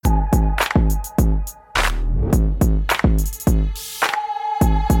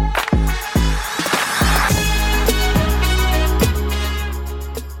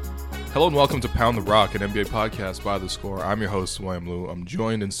Hello and welcome to Pound the Rock, an NBA podcast by The Score. I'm your host, William Liu. I'm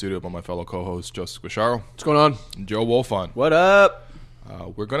joined in studio by my fellow co-host, Joseph Guicharo. What's going on? And Joe Wolfon. What up?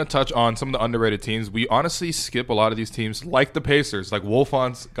 We're going to touch on some of the underrated teams. We honestly skip a lot of these teams, like the Pacers, like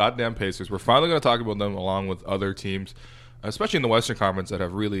Wolfon's goddamn Pacers. We're finally going to talk about them along with other teams, especially in the Western Conference, that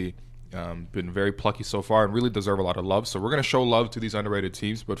have really been very plucky so far and really deserve a lot of love. So we're going to show love to these underrated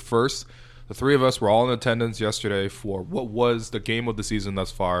teams. But first, the three of us were all in attendance yesterday for what was the game of the season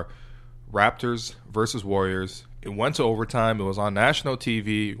thus far, Raptors versus Warriors. It went to overtime. It was on national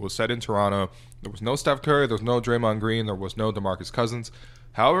TV. It was set in Toronto. There was no Steph Curry. There was no Draymond Green. There was no DeMarcus Cousins.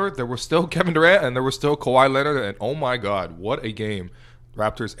 However, there was still Kevin Durant and there was still Kawhi Leonard. And oh my God, what a game.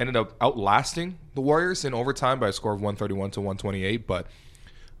 Raptors ended up outlasting the Warriors in overtime by a score of 131 to 128. But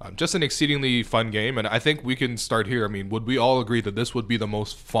just an exceedingly fun game. And I think we can start here. I mean, would we all agree that this would be the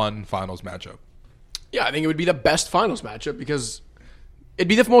most fun finals matchup? Yeah, I think it would be the best finals matchup because it'd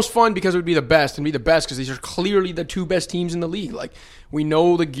be the most fun because it would be the best and be the best because these are clearly the two best teams in the league. Like, we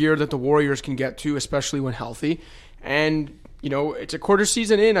know the gear that the Warriors can get to, especially when healthy. And, you know, it's a quarter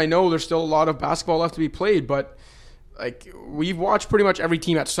season in. I know there's still a lot of basketball left to be played, but like, we've watched pretty much every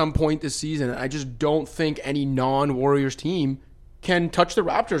team at some point this season. And I just don't think any non-Warriors team can touch the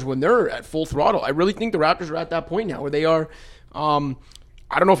Raptors when they're at full throttle. I really think the Raptors are at that point now where they are,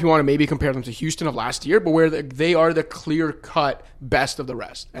 I don't know if you want to maybe compare them to Houston of last year, but where they are the clear-cut best of the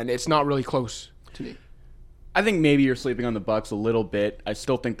rest. And it's not really close to me. I think maybe you're sleeping on the Bucks a little bit. I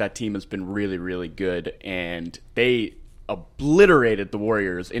still think that team has been really, really good, and they obliterated the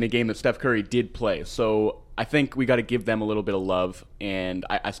Warriors in a game that Steph Curry did play. So I think we got to give them a little bit of love, and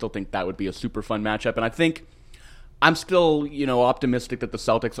I still think that would be a super fun matchup. And I think I'm still, optimistic that the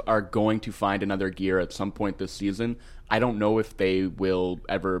Celtics are going to find another gear at some point this season. I don't know if they will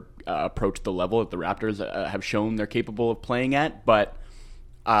ever approach the level that the Raptors have shown they're capable of playing at, but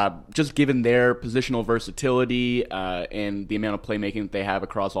just given their positional versatility and the amount of playmaking that they have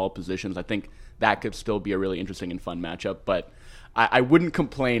across all positions, I think that could still be a really interesting and fun matchup. But I wouldn't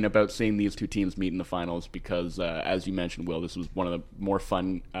complain about seeing these two teams meet in the finals because, as you mentioned, Will, this was one of the more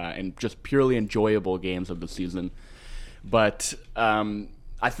fun and just purely enjoyable games of the season. But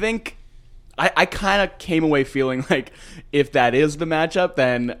I think I kind of came away feeling like if that is the matchup,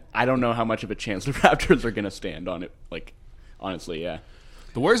 then I don't know how much of a chance the Raptors are going to stand on it. Like, honestly, yeah.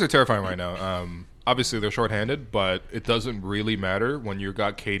 The Warriors are terrifying right now. Obviously, they're shorthanded, but it doesn't really matter when you've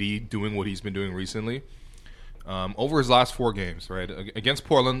got KD doing what he's been doing recently. Over his last 4 games, right? Against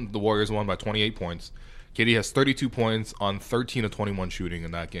Portland, the Warriors won by 28 points. KD has 32 points on 13 of 21 shooting in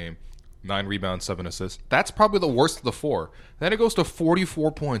that game. 9 rebounds, 7 assists. That's probably the worst of the 4. Then it goes to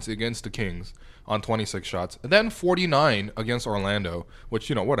 44 points against the Kings on 26 shots. And then 49 against Orlando,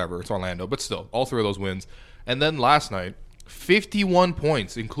 which, whatever, it's Orlando. But still, all 3 of those wins. And then last night, 51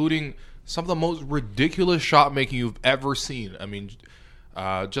 points, including some of the most ridiculous shot making you've ever seen. I mean,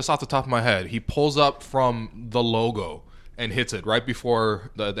 just off the top of my head, he pulls up from the logo and hits it right before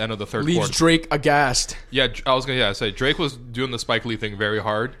the end of the third quarter. Leaves Drake aghast. Yeah, I was going to say, Drake was doing the Spike Lee thing very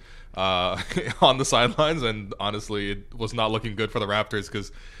hard on the sidelines, and honestly, it was not looking good for the Raptors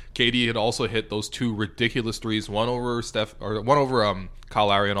because KD had also hit those 2 ridiculous threes, one over Kyle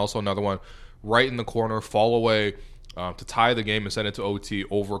Lowry, and also another one right in the corner, fall away to tie the game and send it to OT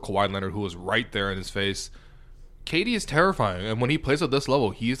over Kawhi Leonard, who was right there in his face. KD is terrifying, and when he plays at this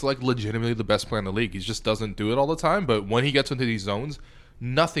level, he's like legitimately the best player in the league. He just doesn't do it all the time, but when he gets into these zones,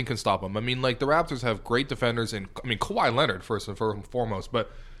 nothing can stop him. I mean, like, the Raptors have great defenders, and Kawhi Leonard first and foremost, but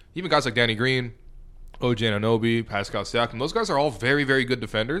even guys like Danny Green, OG Anunoby, Pascal Siakam, those guys are all very, very good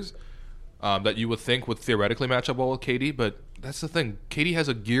defenders that you would think would theoretically match up well with KD, but that's the thing. KD has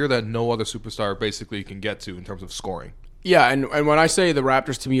a gear that no other superstar basically can get to in terms of scoring. Yeah, and when I say the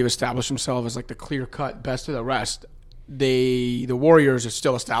Raptors, to me, have established themselves as like the clear-cut best of the rest, the Warriors have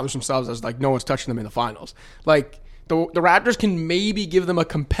still established themselves as like no one's touching them in the finals. Like, the Raptors can maybe give them a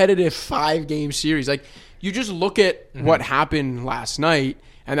competitive 5-game series. Like, you just look at what happened last night,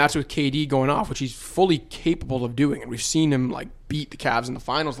 and that's with KD going off, which he's fully capable of doing. And we've seen him like beat the Cavs in the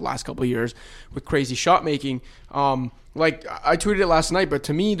finals the last couple of years with crazy shot making. Like, I tweeted it last night, but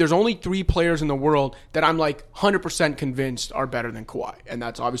to me, there's only 3 players in the world that I'm like 100% convinced are better than Kawhi. And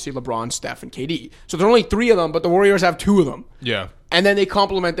that's obviously LeBron, Steph, and KD. So there's only 3 of them, but the Warriors have 2 of them. Yeah. And then they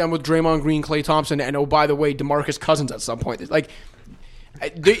complement them with Draymond Green, Klay Thompson, and, oh, by the way, DeMarcus Cousins at some point. Like,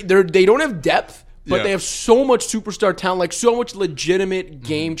 they don't have depth, but they have so much superstar talent, like so much legitimate,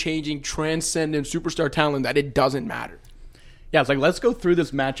 game-changing, transcendent superstar talent that it doesn't matter. Yeah, it's like, let's go through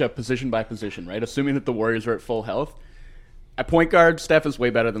this matchup position by position, right? Assuming that the Warriors are at full health. At point guard, Steph is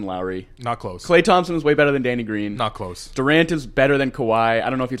way better than Lowry. Not close. Klay Thompson is way better than Danny Green. Not close. Durant is better than Kawhi. I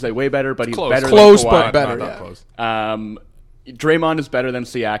don't know if you'd say way better, but he's Close. better Close, than Kawhi. but better. Not Yeah. close. Draymond is better than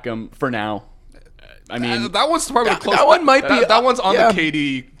Siakam for now. I mean, That one's probably close. that one might be- That one's on yeah. the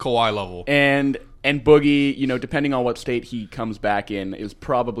KD Kawhi level. and Boogie, you know, depending on what state he comes back in, is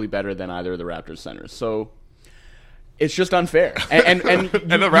probably better than either of the Raptors centers. So it's just unfair. And And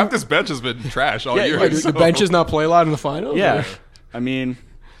the Raptors bench has been trash all year. Wait, so- the benches not play a lot in the finals? yeah, Or- I mean,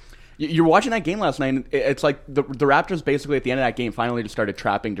 you're watching that game last night, and it's like the Raptors basically at the end of that game finally just started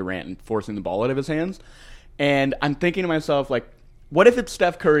trapping Durant and forcing the ball out of his hands. And I'm thinking to myself, like, what if it's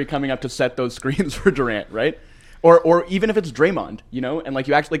Steph Curry coming up to set those screens for Durant, right? Or even if it's Draymond, you know, and like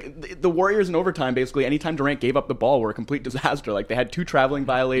you actually like the Warriors in overtime, basically anytime Durant gave up the ball were a complete disaster. Like they had 2 traveling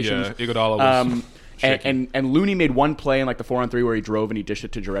violations. Yeah, Iguodala was shaky. And Looney made one play in like the 4-on-3 where he drove and he dished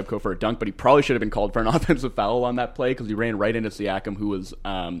it to Jerebko for a dunk, but he probably should have been called for an offensive foul on that play because he ran right into Siakam, who was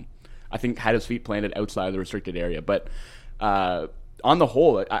I think had his feet planted outside of the restricted area. But on the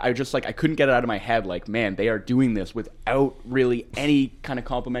whole, I just like I couldn't get it out of my head. Like, man, they are doing this without really any kind of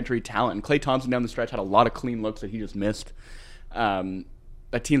complementary talent. And Klay Thompson down the stretch had a lot of clean looks that he just missed.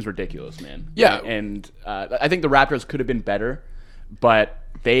 That team's ridiculous, man. Yeah. And I think the Raptors could have been better, but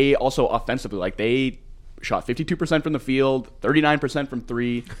they also offensively, like they shot 52% from the field, 39% from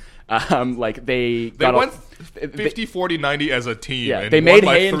 3. Like they got went off- 50, 40, 90 as a team. yeah, and they won made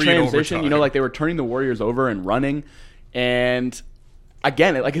by hay in 3 transition. overtime. You know, like they were turning the Warriors over and running. And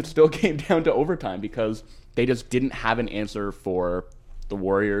again, it still came down to overtime because they just didn't have an answer for the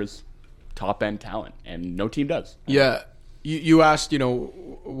Warriors' top end talent, and no team does. Yeah. You asked, you know,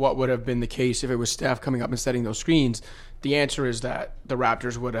 what would have been the case if it was Steph coming up and setting those screens. The answer is that the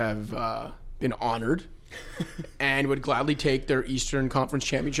Raptors would have been honored and would gladly take their Eastern Conference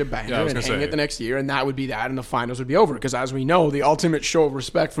Championship banner I was and gonna hang say. it the next year, and that would be that, and the finals would be over. Because as we know, the ultimate show of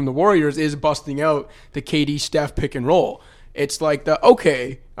respect from the Warriors is busting out the KD-Steph pick and roll. It's like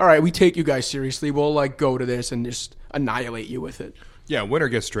okay, all right, we take you guys seriously. We'll like go to this and just annihilate you with it. Yeah, winner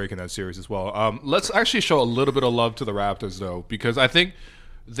gets Drake in that series as well. Let's actually show a little bit of love to the Raptors, though, because I think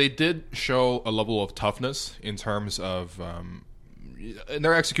they did show a level of toughness in terms of and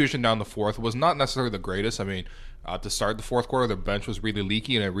their execution down the fourth was not necessarily the greatest. I mean, to start the fourth quarter, their bench was really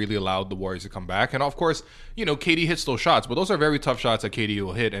leaky, and it really allowed the Warriors to come back. And, of course, you know, KD hits those shots, but those are very tough shots that KD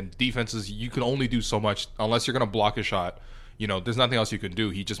will hit, and defenses, you can only do so much unless you're going to block a shot. You know, there's nothing else you can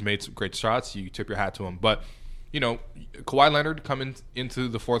do. He just made some great shots. You tip your hat to him. But, you know, Kawhi Leonard coming into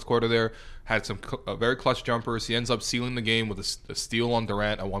the fourth quarter there, had some very clutch jumpers. He ends up sealing the game with a steal on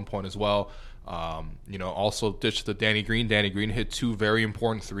Durant at one point as well. You know, also ditched the Danny Green. Danny Green hit 2 very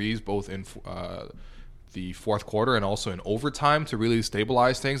important threes, both in the fourth quarter and also in overtime to really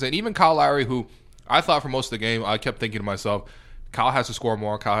stabilize things. And even Kyle Lowry, who I thought for most of the game, I kept thinking to myself, Kyle has to score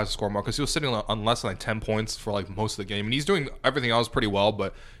more, because he was sitting on less than like 10 points for like most of the game, and he's doing everything else pretty well,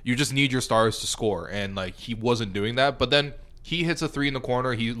 but you just need your stars to score, and like he wasn't doing that. But then he hits a 3 in the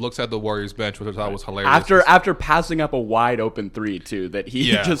corner. He looks at the Warriors bench, which I thought was hilarious. After passing up a wide open 3 too, that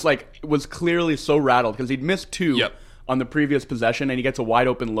he Yeah. just like was clearly so rattled because he'd missed 2 Yep. on the previous possession, and he gets a wide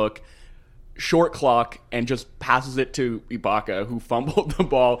open look, short clock, and just passes it to Ibaka, who fumbled the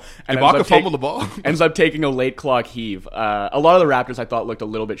ball. And Ibaka fumbled the ball? ends up taking a late clock heave. A lot of the Raptors I thought looked a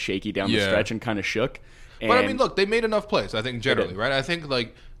little bit shaky down the Yeah. stretch and kind of shook. But I And- mean, look, they made enough plays, I think, generally, did. right? I think,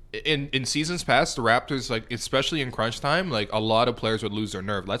 like, in seasons past, the Raptors, like, especially in crunch time, like, a lot of players would lose their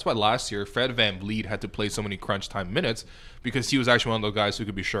nerve. That's why last year, Fred VanVleet had to play so many crunch time minutes because he was actually one of those guys who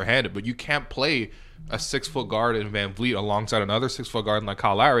could be sure-handed. But you can't play a 6-foot guard in VanVleet alongside another 6-foot guard like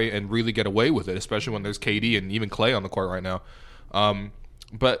Kyle Lowry and really get away with it, especially when there's KD and even Klay on the court right now.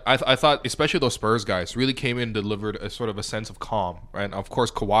 But I thought, especially those Spurs guys, really came in and delivered a sort of a sense of calm, right? And of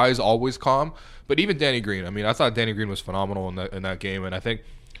course, Kawhi is always calm, but even Danny Green. I mean, I thought Danny Green was phenomenal in that game, and I think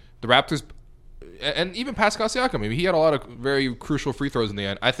the Raptors, and even Pascal Siakam, I mean, he had a lot of very crucial free throws in the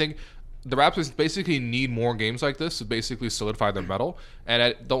end. I think the Raptors basically need more games like this to basically solidify their medal.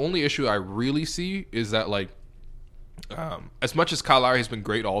 And the only issue I really see is that, like, as much as Kyle Lowry has been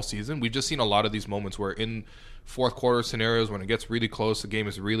great all season, we've just seen a lot of these moments where in fourth quarter scenarios when it gets really close, the game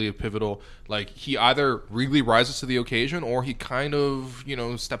is really pivotal. Like, he either really rises to the occasion or he kind of, you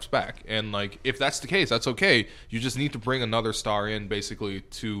know, steps back. And, like, if that's the case, that's okay. You just need to bring another star in basically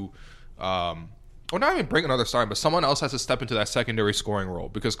to or not even bring another star in, but someone else has to step into that secondary scoring role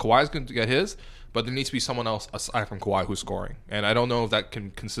because Kawhi's going to get his, but there needs to be someone else aside from Kawhi who's scoring. And I don't know if that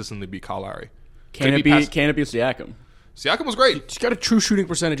can consistently be Kyle Lowry. Can it be Siakam? Siakam was great. He's got a true shooting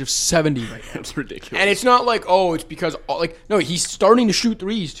percentage of 70 right now. That's ridiculous. And it's not like, oh, it's because, like, no, he's starting to shoot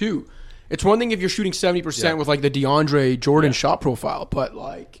threes too. It's one thing if you're shooting 70% with like the DeAndre Jordan shot profile, but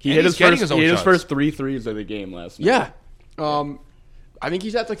like He hit his getting first, his own shots. first 3 threes of the game last night. yeah. I think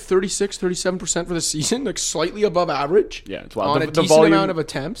he's at like 36, 37% for the season, like slightly above average. Yeah, it's wild. On a The decent volume- amount of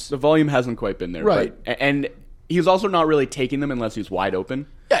attempts. The volume hasn't quite been there. Right. But, and he's also not really taking them unless he's wide open.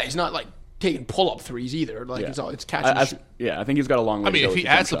 Yeah, he's not like taking pull-up threes either. Like it's catching. I, and shoot. I think he's got a long way I mean, to go if with he the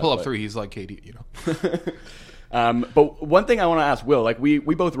adds the jump pull-up shot, three, he's like KD, you know. But one thing I want to ask Will, like we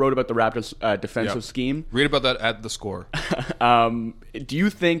both wrote about the Raptors' defensive Yep. scheme. Read about that at the score. Do you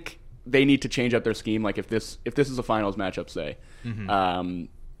think they need to change up their scheme? Like if this is a finals matchup, say,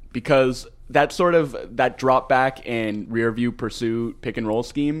 because that drop back and rear view pursue pick and roll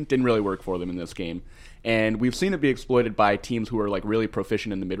scheme didn't really work for them in this game, and we've seen it be exploited by teams who are like really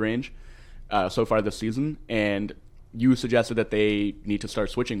proficient in the mid range so far this season. And you suggested that they need to start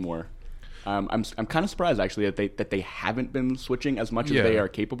switching more. I'm kind of surprised actually that they haven't been switching as much as they are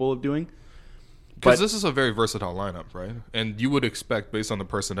capable of doing. Because this is a very versatile lineup, right? And you would expect, based on the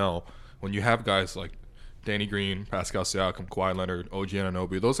personnel, when you have guys like Danny Green, Pascal Siakam, Kawhi Leonard, OG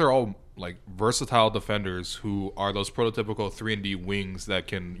Anunoby, those are all like versatile defenders who are those prototypical 3-and-D wings that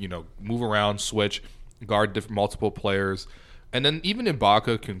can, you know, move around, switch, guard multiple players. And then even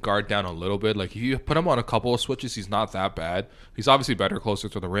Ibaka can guard down a little bit. Like if you put him on a couple of switches, he's not that bad. He's obviously better closer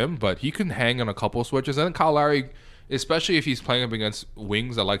to the rim, but he can hang on a couple of switches. And then Kyle Lowry, especially if he's playing up against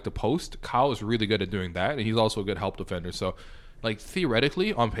wings that like to post, Kyle is really good at doing that, and he's also a good help defender. So, like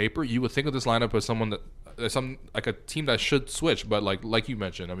theoretically, on paper, you would think of this lineup as someone that like a team that should switch. But like you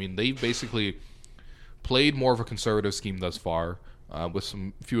mentioned, I mean, they basically played more of a conservative scheme thus far, with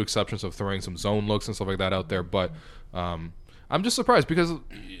some few exceptions of throwing some zone looks and stuff like that out there. But I'm just surprised because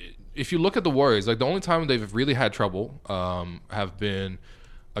if you look at the Warriors, like the only time they've really had trouble have been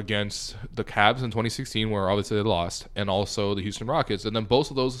against the Cavs in 2016, where obviously they lost, and also the Houston Rockets. And then both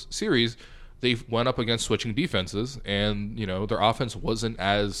of those series, they went up against switching defenses, and you know their offense wasn't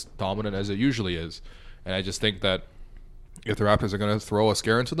as dominant as it usually is. And I just think that if the Raptors are going to throw a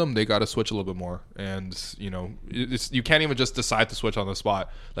scare into them, they got to switch a little bit more. And you know, you can't even just decide to switch on the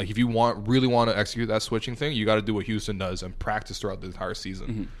spot. Like if you really want to execute that switching thing, you got to do what Houston does and practice throughout the entire season.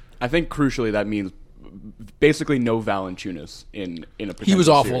 Mm-hmm. I think crucially that means basically no Valanciunas in a potential He was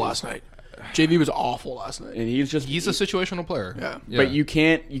awful series. last night. JV was awful last night. And he's a situational player. Yeah. But you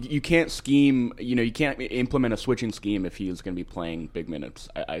can't scheme. You know, you can't implement a switching scheme if he's going to be playing big minutes.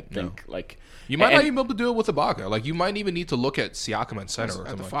 I think like you might not even be able to do it with Ibaka. Like you might even need to look at Siakam at center or at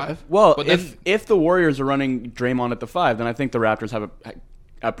something the like five. that. Well, But if the Warriors are running Draymond at the 5, then I think the Raptors have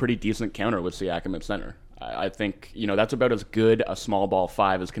a pretty decent counter with Siakam at center. I think that's about as good a small ball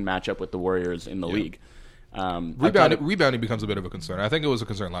 5 as can match up with the Warriors in the league. Rebounding becomes a bit of a concern. I think it was a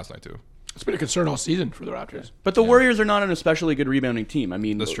concern last night too. It's been a concern all season for the Raptors. But the Warriors are not an especially good rebounding team. I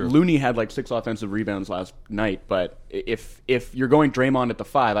mean, That's true. Looney had like 6 offensive rebounds last night, but if you're going Draymond at the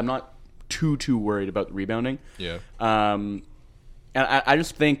 5, I'm not too worried about the rebounding. Yeah. And I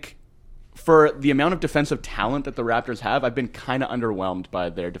just think for the amount of defensive talent that the Raptors have, I've been kind of underwhelmed by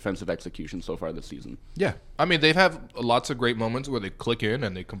their defensive execution so far this season. Yeah. I mean, they've had lots of great moments where they click in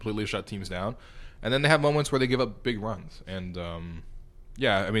and they completely shut teams down. And then they have moments where they give up big runs. And,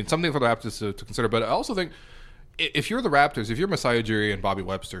 yeah, I mean, something for the Raptors to consider. But I also think if you're the Raptors, if you're Masai Ujiri and Bobby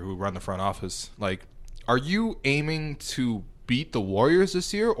Webster, who run the front office, like, are you aiming to beat the Warriors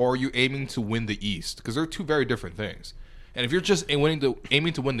this year, or are you aiming to win the East? Because they're two very different things. And if you're just aiming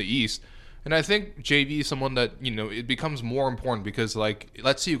to win the East, and I think JV is someone that, it becomes more important because, like,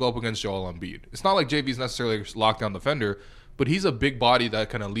 let's see you go up against Joel Embiid. It's not like JV's necessarily a lockdown defender, but he's a big body that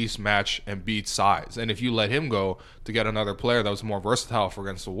can at least match and beat size. And if you let him go to get another player that was more versatile for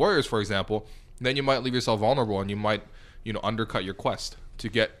against the Warriors, for example, then you might leave yourself vulnerable and you might, undercut your quest to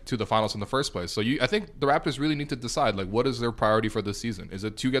get to the finals in the first place. So I think the Raptors really need to decide, like, what is their priority for this season? Is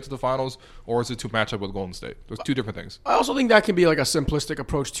it to get to the finals, or is it to match up with Golden State? There's two different things. I also think that can be like a simplistic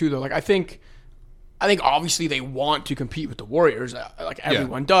approach too, though. Like I think obviously they want to compete with the Warriors, like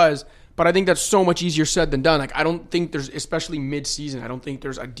everyone does. But I think that's so much easier said than done. Like I don't think there's, especially mid-season, I don't think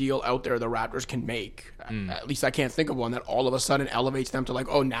there's a deal out there the Raptors can make. At least I can't think of one that all of a sudden elevates them to like,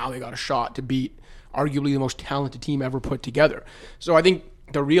 oh, now they got a shot to beat arguably the most talented team ever put together. So I think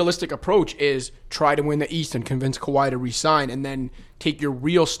the realistic approach is try to win the East and convince Kawhi to re-sign, and then take your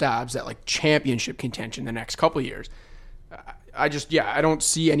real stabs at like championship contention the next couple of years. I don't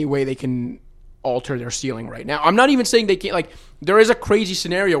see any way they can alter their ceiling right now. I'm not even saying they can't. Like, there is a crazy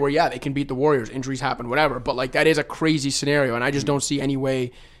scenario where they can beat the Warriors, injuries happen, whatever, but like that is a crazy scenario, and I just don't see any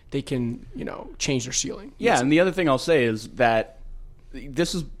way they can change their ceiling. Yeah, and the other thing I'll say is that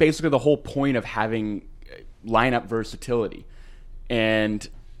this is basically the whole point of having lineup versatility. And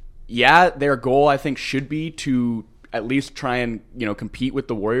yeah, their goal I think should be to at least try and compete with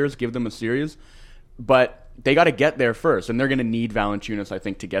the Warriors, give them a series, but they got to get there first, and they're going to need Valanciunas, I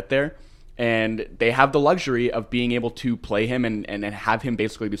think, to get there. And they have the luxury of being able to play him and have him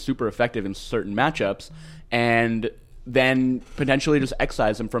basically be super effective in certain matchups, and then potentially just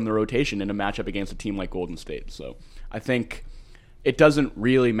excise him from the rotation in a matchup against a team like Golden State. So I think it doesn't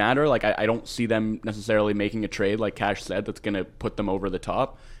really matter. Like, I don't see them necessarily making a trade, like Cash said, that's going to put them over the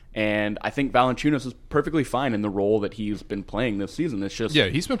top. And I think Valanciunas is perfectly fine in the role that he's been playing this season. It's just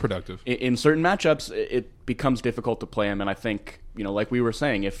he's been productive. In certain matchups, it becomes difficult to play him. And I think, like we were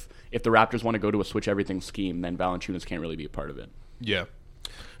saying, if the Raptors want to go to a switch everything scheme, then Valanciunas can't really be a part of it. Yeah.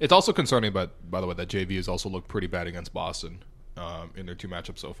 It's also concerning, by the way, that JV has also looked pretty bad against Boston in their 2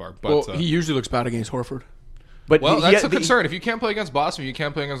 matchups so far. But he usually looks bad against Horford. But that's a concern. If you can't play against Boston, you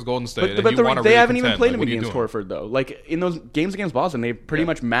can't play against Golden State. But they haven't even played him against Horford, though. Like, in those games against Boston, they pretty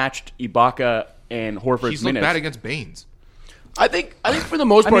much matched Ibaka and Horford's He's looked minutes. bad against Baines. I think for the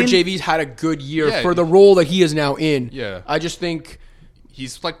most part, JV's had a good year Yeah. for the role that he is now in. Yeah. I just think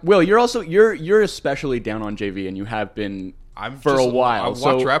He's like... Will, you're especially down on JV, and you have been for a while. I've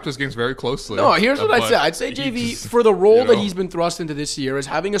watched Raptors games very closely. No, here's what I'd say. I'd say JV, for the role that he's been thrust into this year, is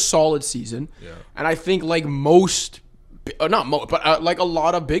having a solid season. Yeah. And I think like most... not most, but like a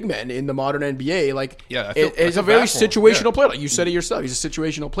lot of big men in the modern NBA, like I is feel a very bad for him. situational Yeah. player. Like you said it yourself, he's a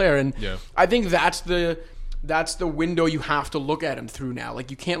situational player, and I think that's the window you have to look at him through now.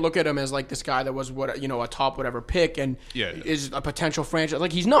 Like you can't look at him as like this guy that was a top whatever pick and is a potential franchise.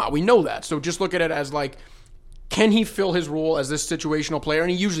 Like he's not. We know that. So just look at it as like, can he fill his role as this situational player? And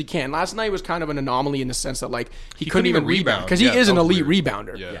he usually can. Last night was kind of an anomaly in the sense that like he couldn't even rebound because he is an elite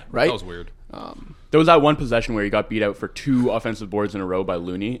rebounder. Yeah, right. That was weird. There was that one possession where he got beat out for 2 offensive boards in a row by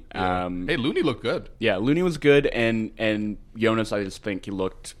Looney. Hey, Looney looked good. Yeah, Looney was good, and Jonas, I just think he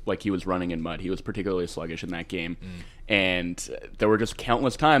looked like he was running in mud. He was particularly sluggish in that game. And there were just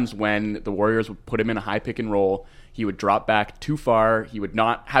countless times when the Warriors would put him in a high pick and roll. He would drop back too far. He would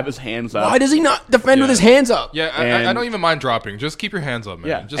not have his hands up. Why does he not defend with his hands up? Yeah, I don't even mind dropping. Just keep your hands up, man.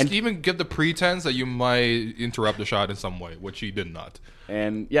 Yeah, Just even give the pretense that you might interrupt the shot in some way, which he did not.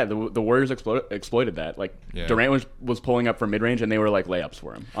 And yeah, the Warriors exploited that. Like Durant was pulling up for mid range, and they were like layups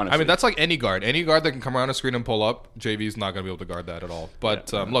for him. Honestly, I mean that's like any guard that can come around a screen and pull up. JV's not going to be able to guard that at all.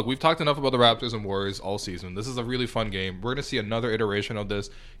 But look, we've talked enough about the Raptors and Warriors all season. This is a really fun game. We're going to see another iteration of this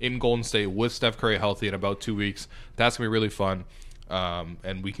in Golden State with Steph Curry healthy in about 2 weeks. That's going to be really fun.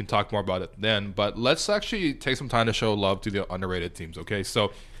 And we can talk more about it then. But let's actually take some time to show love to the underrated teams. Okay,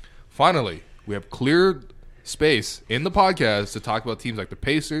 so finally we have cleared space in the podcast to talk about teams like the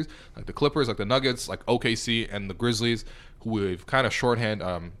Pacers, like the Clippers, like the Nuggets, like OKC and the Grizzlies, who we've kind of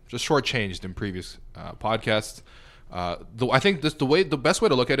shortchanged in previous podcasts. I think the best way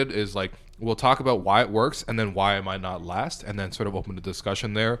to look at it is like we'll talk about why it works and then why it might not last, and then sort of open the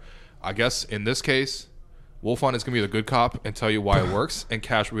discussion there. I guess in this case, Wolfon is going to be the good cop and tell you why it works, and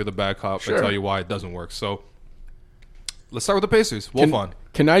Cash will be the bad cop and tell you why it doesn't work. So let's start with the Pacers. Wolfon.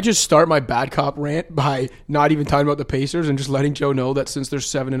 Can I just start my bad cop rant by not even talking about the Pacers and just letting Joe know that since their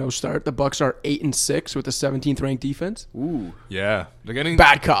 7-0 start, the Bucks are 8-6 with the 17th ranked defense? Ooh, Yeah, they're getting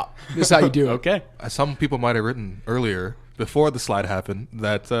Bad cop. This is how you do it. okay. Some people might have written earlier before the slide happened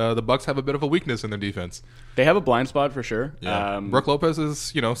that the Bucks have a bit of a weakness in their defense. They have a blind spot for sure. Brook Lopez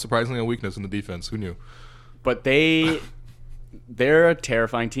is surprisingly a weakness in the defense. Who knew? But they're a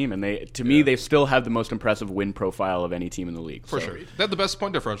terrifying team, and to me they still have the most impressive win profile of any team in the league. For sure, they have the best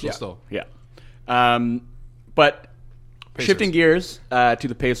point differential still. Yeah. But Pacers. shifting gears to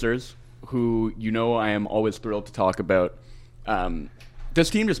the Pacers, who I am always thrilled to talk about.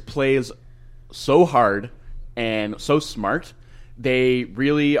 This team just plays so hard and so smart. They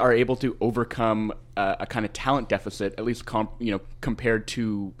really are able to overcome a kind of talent deficit, at least compared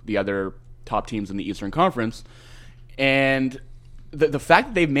to the other top teams in the Eastern Conference. And the fact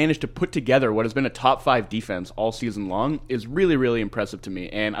that they've managed to put together what has been a top 5 defense all season long is really, really impressive to me.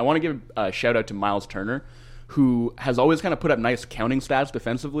 And I want to give a shout out to Miles Turner, who has always kind of put up nice counting stats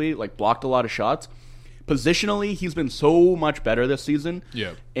defensively, like blocked a lot of shots. Positionally, he's been so much better this season.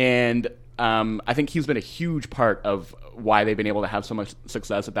 Yeah. And I think he's been a huge part of why they've been able to have so much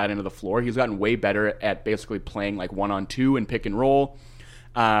success at that end of the floor. He's gotten way better at basically playing like 1-on-2 and pick and roll.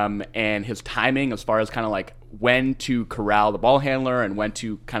 And his timing as far as kind of like when to corral the ball handler and when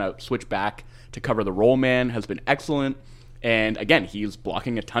to kind of switch back to cover the roll man has been excellent. And again, he's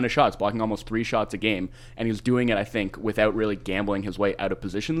blocking a ton of shots, blocking almost 3 shots a game. And he's doing it, I think, without really gambling his way out of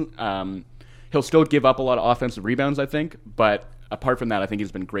position. He'll still give up a lot of offensive rebounds, I think. But apart from that, I think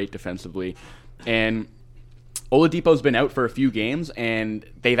he's been great defensively. And Oladipo's been out for a few games, and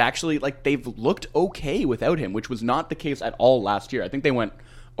they've actually they've looked okay without him, which was not the case at all last year. I think they went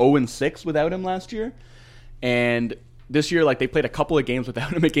 0-6 without him last year, and this year they played a couple of games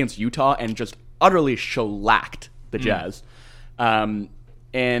without him against Utah and just utterly shellacked the Jazz. And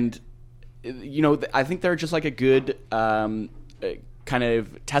I think they're just a good kind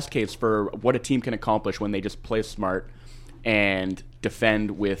of test case for what a team can accomplish when they just play smart and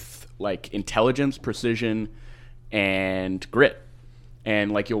defend with intelligence, precision, and grit.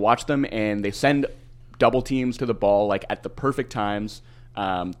 And you'll watch them and they send double teams to the ball at the perfect times.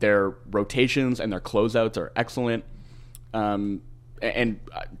 Their rotations and their closeouts are excellent. And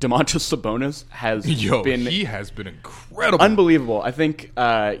Domantas Sabonis has he has been incredible, unbelievable. I think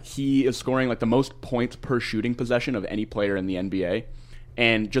he is scoring the most points per shooting possession of any player in the NBA,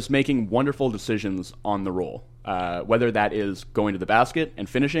 and just making wonderful decisions on the roll. Whether that is going to the basket and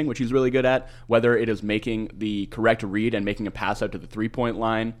finishing, which he's really good at, whether it is making the correct read and making a pass out to the 3-point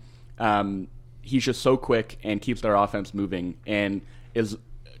line. He's just so quick and keeps their offense moving and is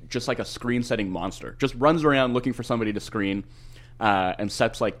just a screen-setting monster. Just runs around looking for somebody to screen and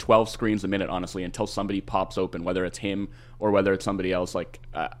sets 12 screens a minute, honestly, until somebody pops open, whether it's him or whether it's somebody else.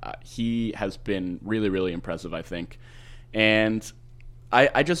 He has been really, really impressive, I think. And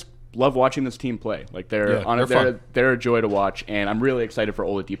I just love watching this team play. They're a joy to watch, and I'm really excited for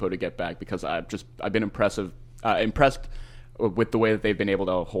Oladipo to get back because I've been impressed with the way that they've been able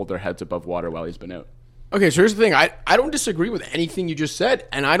to hold their heads above water while he's been out. Okay, so here's the thing. I don't disagree with anything you just said,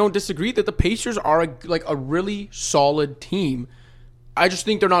 and I don't disagree that the Pacers are a really solid team. I just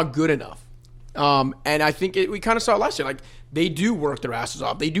think they're not good enough. And I think we kind of saw it last year. They do work their asses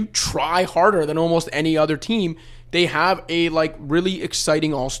off. They do try harder than almost any other team. They have a really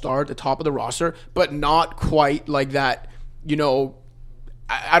exciting all-star at the top of the roster, but not quite that,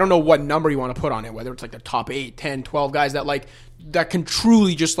 I don't know what number you want to put on it, whether it's the top 8, 10, 12 guys that can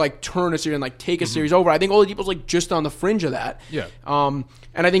truly just turn a series and take a series over. I think Oladipo's just on the fringe of that. Yeah. And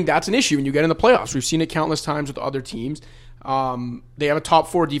I think that's an issue when you get in the playoffs. We've seen it countless times with other teams. They have a top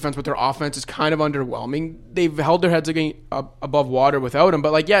 4 defense, but their offense is kind of underwhelming. They've held their heads above water without him.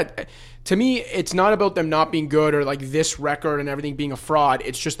 But to me, it's not about them not being good or this record and everything being a fraud.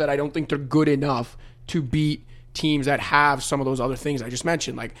 It's just that I don't think they're good enough to beat teams that have some of those other things I just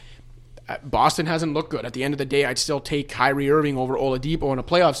mentioned. Boston hasn't looked good. At the end of the day, I'd still take Kyrie Irving over Oladipo in a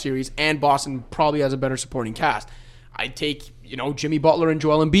playoff series, and Boston probably has a better supporting cast. I'd take Jimmy Butler and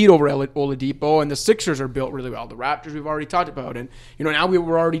Joel Embiid over Oladipo, and the Sixers are built really well. The Raptors we've already talked about, and now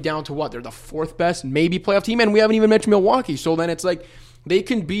we're already down to what? They're the 4th best maybe playoff team, and we haven't even mentioned Milwaukee. So then it's they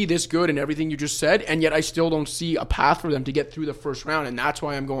can be this good in everything you just said, and yet I still don't see a path for them to get through the first round, and that's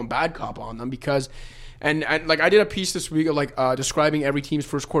why I'm going bad cop on them because. And I did a piece this week of describing every team's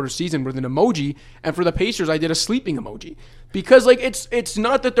first quarter season with an emoji, and for the Pacers I did a sleeping emoji because it's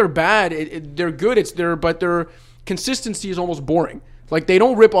not that they're bad, they're good, but their consistency is almost boring. They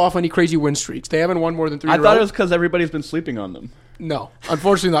don't rip off any crazy win streaks. They haven't won more than 3 in a row. I thought it was because everybody's been sleeping on them. No,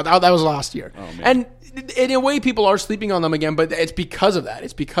 unfortunately not. That was last year. Oh, man. And in a way, people are sleeping on them again, but it's because of that.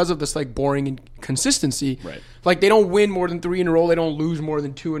 It's because of this boring inconsistency. Right. They don't win more than 3 in a row. They don't lose more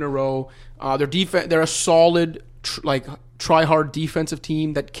than 2 in a row. Their defense, they're a solid, try hard defensive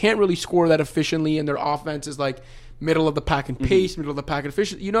team that can't really score that efficiently, and their offense is middle of the pack in pace, middle of the pack in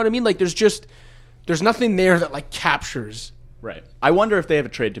efficiency. You know what I mean? There's nothing there that captures. Right. I wonder if they have a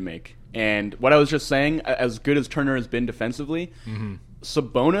trade to make. And what I was just saying, as good as Turner has been defensively,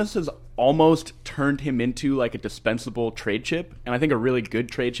 Sabonis has almost turned him into a dispensable trade chip, and I think a really good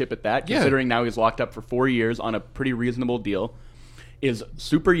trade chip at that, considering now he's locked up for 4 years on a pretty reasonable deal, is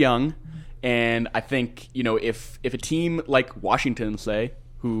super young, and I think, if a team like Washington, say,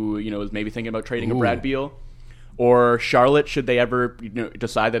 who, is maybe thinking about trading a Brad Beal, or Charlotte, should they ever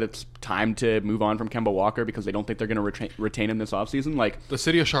decide that it's time to move on from Kemba Walker because they don't think they're going to retain him this offseason? The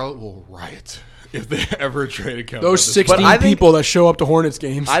city of Charlotte will riot if they ever traded Kemba. Those 16 people that show up to Hornets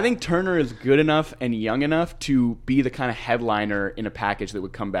games. I think Turner is good enough and young enough to be the kind of headliner in a package that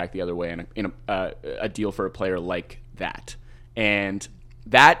would come back the other way in a deal for a player like that. And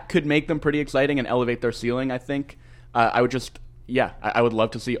that could make them pretty exciting and elevate their ceiling, I think. I would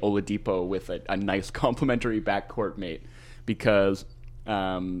love to see Oladipo with a nice complementary backcourt mate because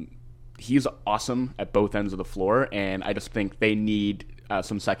he's awesome at both ends of the floor, and I just think they need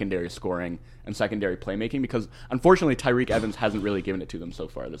some secondary scoring and secondary playmaking because, unfortunately, Tyreek Evans hasn't really given it to them so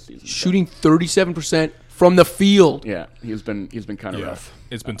far this season. Shooting 37% from the field. Yeah, he's been kind of rough.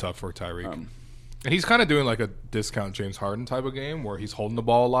 It's been tough for Tyreek. And he's kind of doing a discount James Harden type of game where he's holding the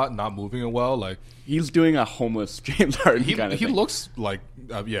ball a lot, not moving it well. He's doing a homeless James Harden kind of thing. He looks like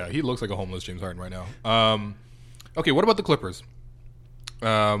he looks like a homeless James Harden right now. Okay, what about the Clippers?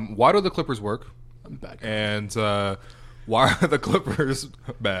 Why do the Clippers work? Bad cop. And why are the Clippers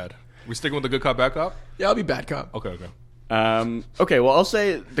bad? We sticking with the good cop, bad cop? Yeah, I'll be bad cop. Okay. Okay, well, I'll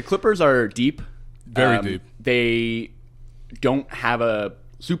say the Clippers are deep. Very deep. They don't have a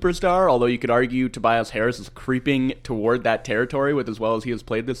superstar, although you could argue Tobias Harris is creeping toward that territory with as well as he has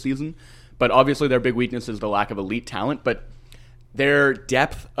played this season. But obviously their big weakness is the lack of elite talent. But their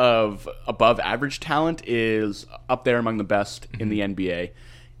depth of above average talent is up there among the best in the NBA.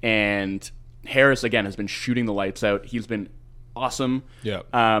 And Harris, again, has been shooting the lights out. He's been awesome. Yeah.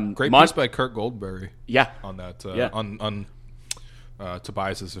 Great piece by Kurt Goldberry. Yeah. On that. Yeah. On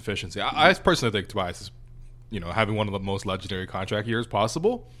Tobias's efficiency. I personally think Tobias is, having one of the most legendary contract years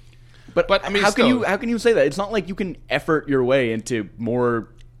possible. But I mean, how can you say that? It's not like you can effort your way into more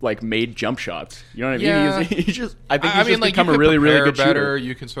like made jump shots. You know what I mean? Yeah. He's just become a really good better. shooter.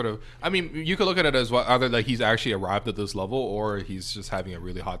 You can sort of. I mean, you could look at it as well, either like he's actually arrived at this level, or he's just having a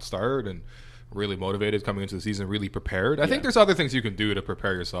really hot start and really motivated coming into the season, really prepared. I think there's other things you can do to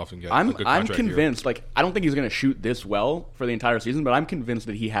prepare yourself and get a good contract convinced. year. Like, I don't think he's going to shoot this well for the entire season, but I'm convinced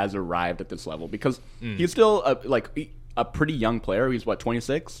that he has arrived at this level because he's still a pretty young player. He's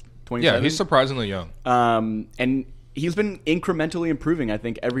 26, 27? Yeah, he's surprisingly young. And he's been incrementally improving, I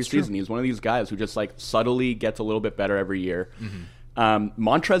think, every season. He's one of these guys who just like subtly gets a little bit better every year.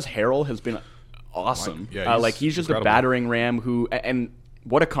 Montrezl Harrell has been awesome. He's just incredible. A battering ram who, and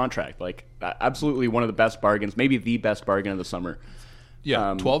what a contract. Like, absolutely one of the best bargains, maybe the best bargain of the summer.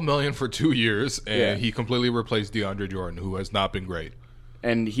 Yeah, $12 million for 2 years, and he completely replaced DeAndre Jordan, who has not been great.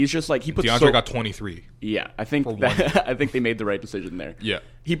 And he's just like, DeAndre got 23. Yeah, I think they made the right decision there. Yeah.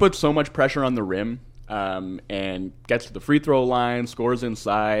 He puts so much pressure on the rim, and gets to the free throw line, scores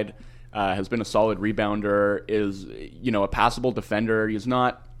inside, has been a solid rebounder, is, a passable defender. He's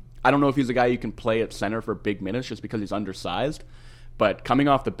not, I don't know if he's a guy you can play at center for big minutes just because he's undersized, but coming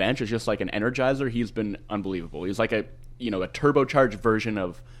off the bench is just like an energizer. He's been unbelievable. He's like a turbocharged version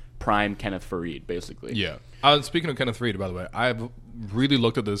of prime Kenneth Faried, basically. Yeah. Speaking of Kenneth Faried, by the way, I've really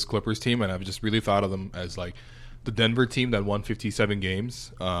looked at this Clippers team, and I've just really thought of them as like the Denver team that won 57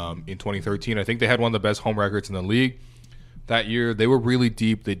 games in 2013. I think they had one of the best home records in the league that year. They were really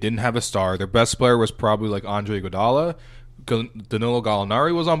deep. They didn't have a star. Their best player was probably like Andre Iguodala. Danilo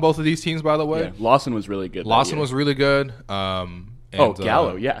Gallinari was on both of these teams, by the way. Yeah, Lawson was really good. Lawson was really good.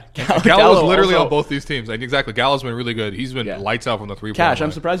 Gallo, yeah. Gallo was literally on both these teams. Exactly. Gallo's been really good. He's been lights out from the three-point line. Cash,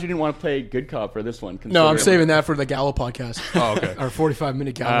 I'm surprised you didn't want to play good cop for this one. No, I'm saving that for the Gallo podcast. Oh, okay. Our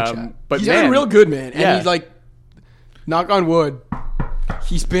 45-minute Gallo chat. But he's been real good, man. And he's like, knock on wood,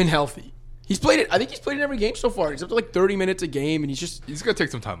 he's been healthy. I think he's played in every game so far. He's up to like 30 minutes a game, and he's going to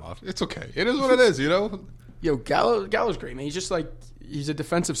take some time off. It's okay. It is what it is, Yo, Gallo's great, man. He's just like, he's a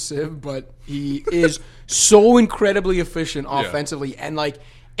defensive sieve, but he is so incredibly efficient offensively. And like,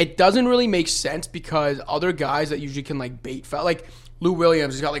 it doesn't really make sense because other guys that usually can like bait foul, like Lou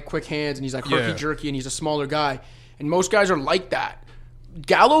Williams, he's got like quick hands and he's like herky jerky and he's a smaller guy. And most guys are like that.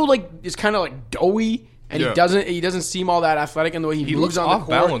 Gallo like is kind of like doughy. And he doesn't seem all that athletic in the way he moves on the court.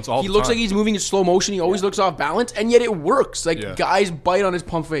 Balance all he the looks time. like he's moving in slow motion. He always looks off balance, and yet it works. Like guys bite on his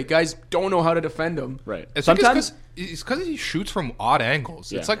pump fake. Guys don't know how to defend him. Right. Sometimes it's because he shoots from odd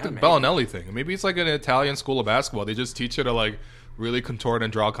angles. It's like the Bellinelli thing. Maybe it's like an Italian school of basketball. They just teach you to like really contort and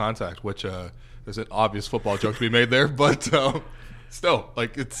draw contact, which there's an obvious football joke to be made there, but still,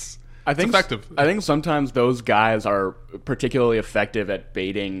 like it's effective. I think sometimes those guys are particularly effective at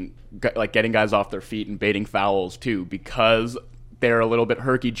baiting, like getting guys off their feet and baiting fouls too, because they're a little bit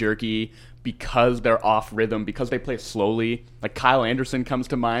herky-jerky, because they're off rhythm, because they play slowly. Like Kyle Anderson comes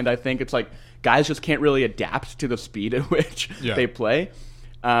to mind, I think. It's like guys just can't really adapt to the speed at which they play.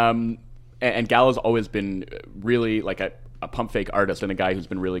 And Gallo's always been really like a pump fake artist and a guy who's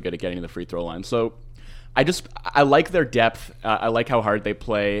been really good at getting to the free throw line. So I like their depth. I like how hard they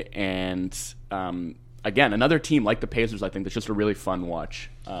play. And again, another team like the Pacers, I think, that's just a really fun watch.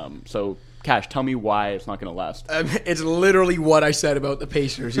 So, Cash, tell me why it's not going to last. It's literally what I said about the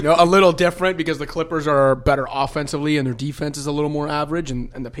Pacers. A little different because the Clippers are better offensively and their defense is a little more average,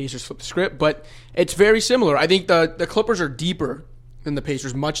 and the Pacers flip the script. But it's very similar. I think the Clippers are deeper than the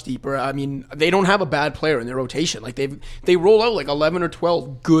Pacers, much deeper. I mean, they don't have a bad player in their rotation. Like they roll out like 11 or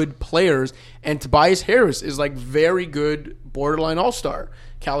 12 good players, and Tobias Harris is like very good, borderline all-star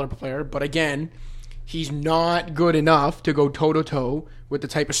caliber player. But again, he's not good enough to go toe-to-toe with the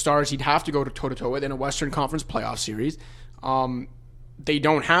type of stars he'd have to go toe-to-toe with in a Western Conference playoff series. They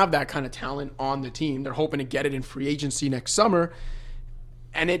don't have that kind of talent on the team. They're hoping to get it in free agency next summer.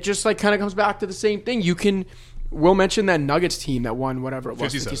 And it just like kind of comes back to the same thing. You can We'll mention that Nuggets team that won whatever it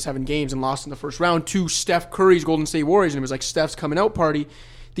was, 57 games and lost in the first round to Steph Curry's Golden State Warriors, and it was like Steph's coming out party.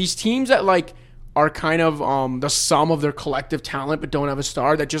 These teams that like are kind of the sum of their collective talent but don't have a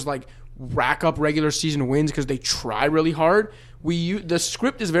star, that just like rack up regular season wins because they try really hard. The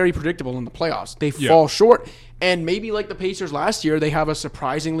script is very predictable in the playoffs. They fall short, and maybe like the Pacers last year, they have a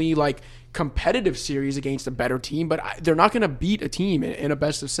surprisingly like competitive series against a better team, but they're not going to beat a team in a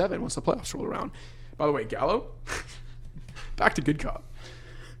best of 7 once the playoffs roll around. By the way, Gallo, back to good cop.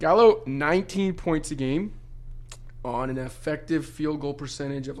 Gallo, 19 points a game on an effective field goal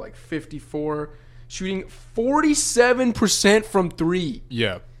percentage of like 54, shooting 47% from 3.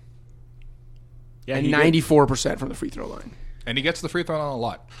 Yeah. And 94% from the free throw line. And he gets the free throw line a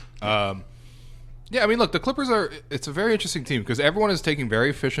lot. Yeah, I mean, look, the Clippers it's a very interesting team because everyone is taking very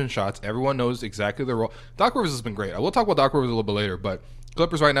efficient shots. Everyone knows exactly their role. Doc Rivers has been great. I will talk about Doc Rivers a little bit later, but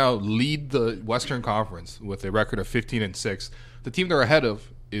Clippers right now lead the Western Conference with a record of 15-6. The team they're ahead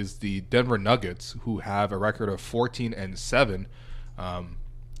of is the Denver Nuggets, who have a record of 14-7.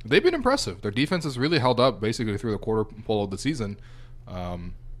 They've been impressive. Their defense has really held up basically through the quarter pole of the season.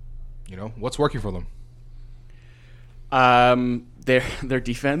 What's working for them? Their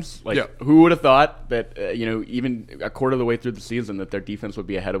defense, who would have thought that even a quarter of the way through the season that their defense would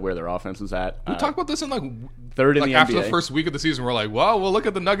be ahead of where their offense is at. We talked about this in third in the after NBA. The first week of the season. We're like, well, we'll look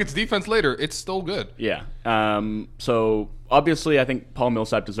at the Nuggets defense later. It's still good. Yeah. So obviously, I think Paul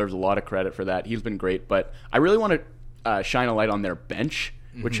Millsap deserves a lot of credit for that. He's been great, but I really want to shine a light on their bench,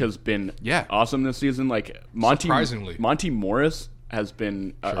 which has been awesome this season. Like Monty Morris has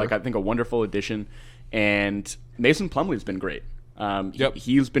been I think a wonderful addition, and Mason Plumlee's been great.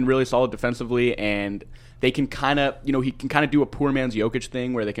 He's been really solid defensively, and they can kind of, he can kind of do a poor man's Jokic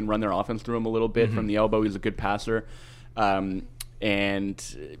thing where they can run their offense through him a little bit from the elbow. He's a good passer. And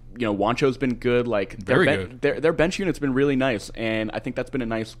Wancho's been good. Like their bench unit's been really nice, and I think that's been a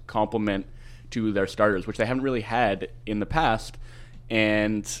nice compliment to their starters, which they haven't really had in the past.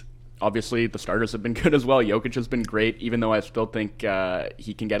 And obviously the starters have been good as well. Jokic has been great, even though I still think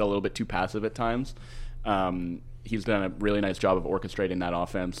he can get a little bit too passive at times. He's done a really nice job of orchestrating that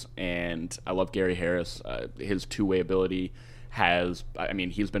offense, and I love Gary Harris. His two-way ability he's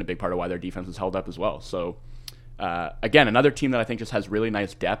been a big part of why their defense has held up as well. So, again, another team that I think just has really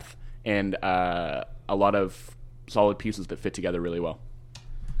nice depth and a lot of solid pieces that fit together really well.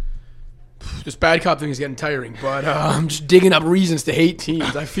 This bad cop thing is getting tiring, but I'm just digging up reasons to hate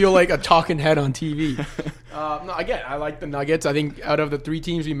teams. I feel like a talking head on TV. Again, I like the Nuggets. I think out of the 3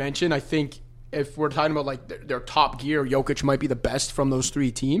 teams we mentioned, I think if we're talking about like their top gear, Jokic might be the best from those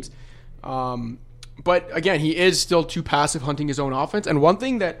 3 teams. But again, he is still too passive hunting his own offense. And one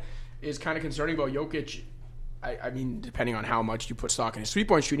thing that is kind of concerning about Jokic, I mean, depending on how much you put stock in his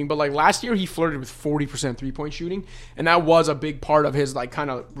 3-point shooting, but like last year he flirted with 40% 3-point shooting, and that was a big part of his like kind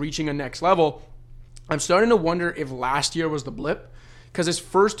of reaching a next level. I'm starting to wonder if last year was the blip, because his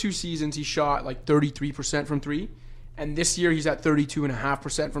first 2 seasons he shot like 33% from 3, and this year he's at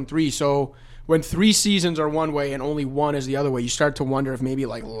 32.5% from 3. So when 3 seasons are one way and only 1 is the other way, you start to wonder if maybe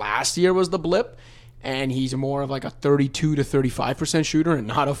like last year was the blip and he's more of like a 32 to 35% shooter and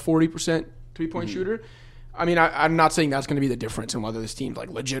not a 40% 3-point shooter. I mean, I'm not saying that's going to be the difference in whether this team's like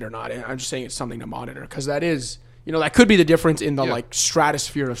legit or not. I'm just saying it's something to monitor, because that is, that could be the difference in the like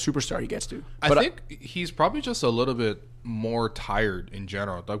stratosphere of superstar he gets to. I think he's probably just a little bit more tired in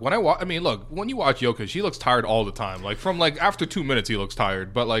general. Like when when you watch Jokic, he looks tired all the time. Like from like after 2 minutes, he looks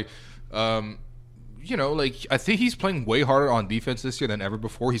tired. But like, I think he's playing way harder on defense this year than ever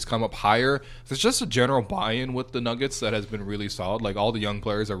before. He's come up higher. There's just a general buy-in with the Nuggets that has been really solid. Like all the young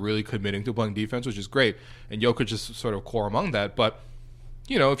players are really committing to playing defense, which is great. And Jokic is sort of core among that. But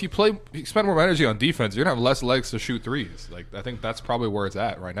if you spend more energy on defense, you're gonna have less legs to shoot threes. Like I think that's probably where it's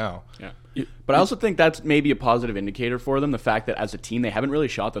at right now. Yeah. But I also think that's maybe a positive indicator for them. The fact that as a team they haven't really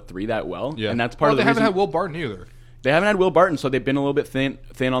shot the 3 that well. Yeah. And that's part of the reason. They haven't had Will Barton either. They haven't had Will Barton, so they've been a little bit thin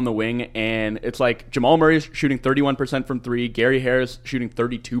on the wing, and it's like Jamal Murray's shooting 31% from 3, Gary Harris shooting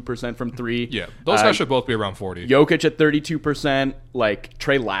 32% from 3. Yeah, those guys should both be around 40. Jokic at 32%, like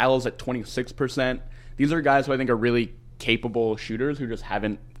Trey Lyles at 26%. These are guys who I think are really capable shooters who just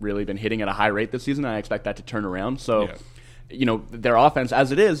haven't really been hitting at a high rate this season, and I expect that to turn around. So, their offense,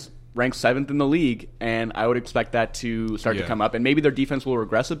 as it is, ranks 7th in the league, and I would expect that to start to come up, and maybe their defense will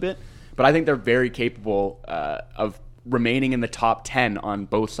regress a bit. But I think they're very capable of remaining in the top 10 on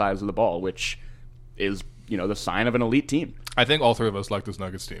both sides of the ball, which is, the sign of an elite team. I think all 3 of us like this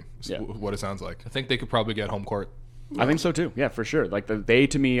Nuggets team. What it sounds like. I think they could probably get home court. I think so too. Yeah, for sure. Like they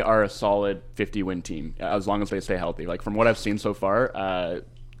to me are a solid 50-win team as long as they stay healthy. Like from what I've seen so far,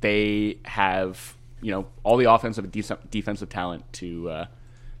 they have all the offensive and defensive talent to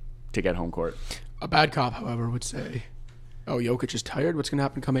get home court. A bad cop, however, would say, "Oh, Jokic is tired. What's going to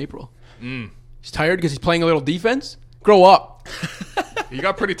happen come April? He's tired because he's playing a little defense. Grow up." He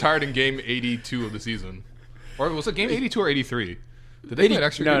got pretty tired in game 82 of the season. Or was it game 82 or 83? Did they play an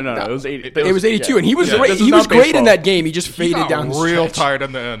extra game? No. It was 80. It was 82, and he was Yeah, great. this is He was not great in baseball. that game. He just He faded got down the real stretch. tired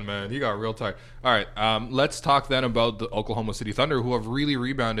in the end, man. He got real tired. All right, let's talk then about the Oklahoma City Thunder, who have really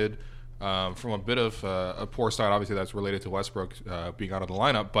rebounded from a bit of a poor start. Obviously, that's related to Westbrook being out of the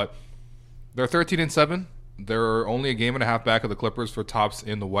lineup, but they're 13-7. They're only a game and a half back of the Clippers for tops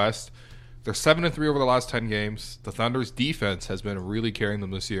in the West. They're 7-3 over the last 10 games. The Thunder's defense has been really carrying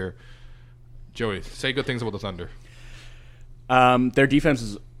them this year. Joey, say good things about the Thunder. Their defense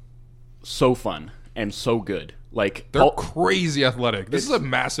is so fun and so good. Like They're crazy athletic. This is a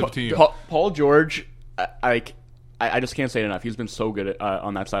massive team. Paul George, I just can't say it enough. He's been so good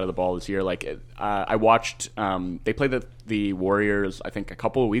on that side of the ball this year. Like I watched, they played the Warriors, I think, a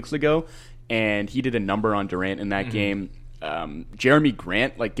couple of weeks ago, and he did a number on Durant in that game. Jeremy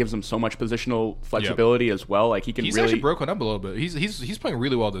Grant gives him so much positional flexibility as well. Like he's actually broken up a little bit. He's playing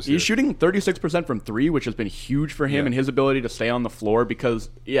really well this year. He's shooting 36% from three, which has been huge for him and his ability to stay on the floor because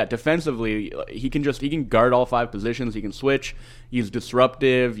defensively he can guard all five positions. He can switch. He's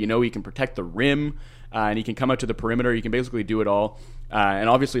disruptive. He can protect the rim, and he can come out to the perimeter. He can basically do it all. And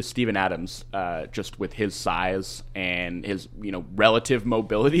obviously Steven Adams, just with his size and his relative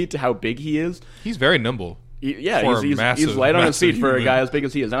mobility to how big he is, he's very nimble. He's light on his feet for a guy as big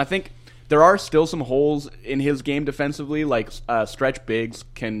as he is. And I think there are still some holes in his game defensively, like stretch bigs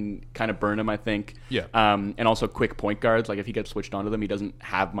can kind of burn him, I think. Yeah. And also quick point guards. Like if he gets switched onto them, he doesn't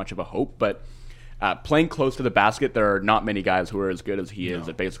have much of a hope. But playing close to the basket, there are not many guys who are as good as he is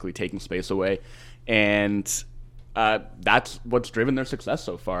at basically taking space away. And that's what's driven their success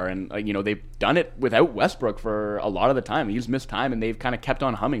so far. And they've done it without Westbrook for a lot of the time. He's missed time, and they've kind of kept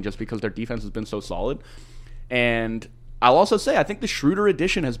on humming just because their defense has been so solid. And I'll also say I think the Schroeder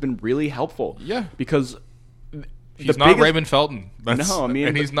addition has been really helpful. Yeah, because he's not Raymond Felton.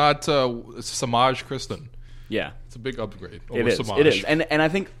 And he's not Samaj Kristen. Yeah, it's a big upgrade. It is, and I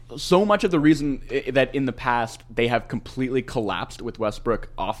think so much of the reason that in the past they have completely collapsed with Westbrook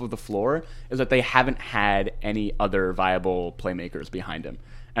off of the floor is that they haven't had any other viable playmakers behind him.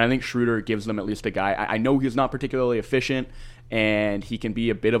 And I think Schroeder gives them at least a guy. I know he's not particularly efficient, and he can be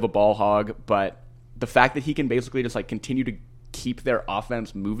a bit of a ball hog, but the fact that he can basically just continue to keep their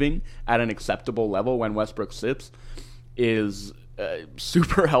offense moving at an acceptable level when Westbrook sits is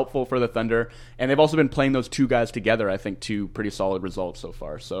super helpful for the Thunder. And they've also been playing those two guys together, I think, to pretty solid results so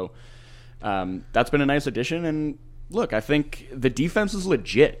far. So that's been a nice addition. And look, I think the defense is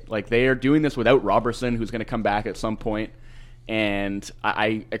legit. They are doing this without Robertson, who's going to come back at some point. And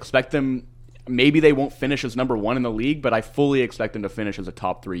I expect them. Maybe they won't finish as number one in the league, but I fully expect them to finish as a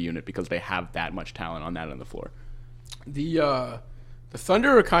top 3 unit because they have that much talent on that end of the floor. The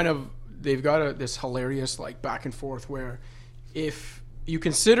Thunder are they've got this hilarious back and forth where if you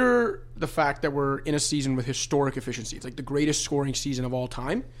consider the fact that we're in a season with historic efficiency, it's the greatest scoring season of all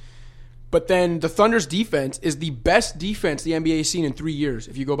time, but then the Thunder's defense is the best defense the NBA has seen in 3 years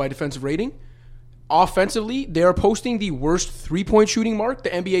if you go by defensive rating. Offensively, they are posting the worst 3-point shooting mark the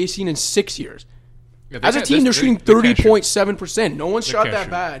NBA has seen in 6 years. Yeah, As a team, they're shooting 30.7%. No one's shot that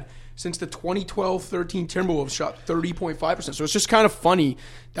bad since the 2012-13 Timberwolves shot 30.5%. So it's just kind of funny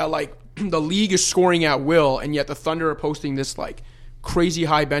that the league is scoring at will, and yet the Thunder are posting this crazy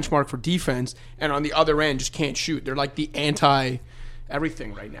high benchmark for defense, and on the other end just can't shoot. They're the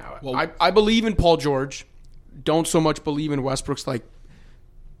anti-everything right now. Well, I believe in Paul George. Don't so much believe in Westbrook's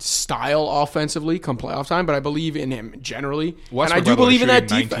style offensively come playoff time, but I believe in him generally. Westbrook, and I do believe in that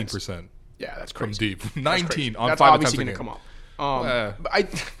defense. 19%. Yeah, that's From crazy. deep. 19 on that's 5 obviously attempts going to a game. come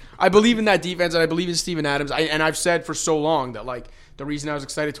up. I believe in that defense, and I believe in Steven Adams. And I've said for so long that the reason I was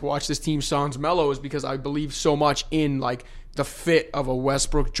excited to watch this team sans Melo is because I believe so much in the fit of a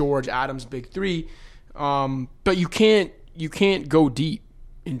Westbrook, George, Adams big three. But you can't go deep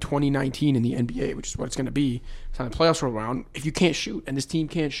in 2019 in the NBA, which is what it's going to be. It's on the playoffs roll around if you can't shoot, and this team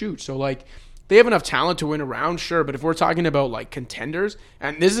can't shoot. So they have enough talent to win a round, sure, but if we're talking about contenders,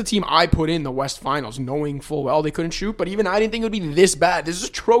 and this is a team I put in the West Finals knowing full well they couldn't shoot, but even I didn't think it would be this bad. This is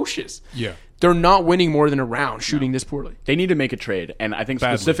atrocious. Yeah. They're not winning more than a round shooting this poorly. They need to make a trade, and I think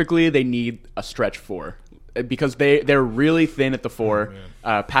specifically they need a stretch 4 because they're really thin at the 4.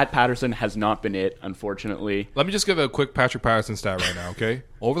 Pat Patterson has not been it, unfortunately. Let me just give a quick Patrick Patterson stat right now, okay?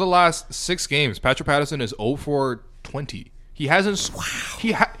 Over the last 6 games, Patrick Patterson is 0 for 20. He hasn't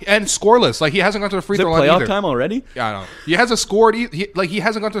and scoreless. Like he hasn't gone to the free Is it throw line playoff either. time already? Yeah, I know. He hasn't scored. He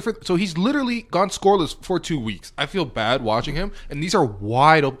hasn't gone to the free. So he's literally gone scoreless for 2 weeks. I feel bad watching him. And these are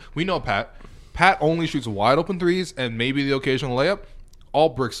wide open. We know Pat. Pat only shoots wide open threes and maybe the occasional layup. All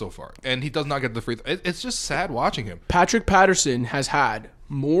bricks so far, and he does not get the free throw. It's just sad watching him. Patrick Patterson has had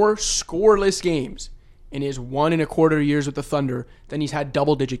more scoreless games in his 1.25 years with the Thunder than he's had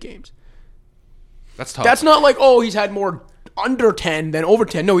double-digit games. That's tough. That's not like, oh, he's had more under 10 than over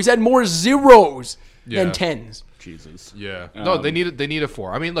 10. No, he's had more zeros than 10s. Jesus. Yeah. No, they need a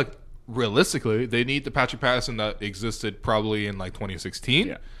 4. I mean, like realistically, they need the Patrick Patterson that existed probably in like 2016.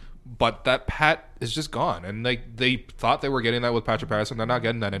 Yeah. But that Pat is just gone, and like they thought they were getting that with Patrick Patterson. They're not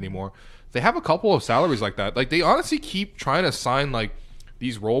getting that anymore. They have a couple of salaries like that. Like they honestly keep trying to sign like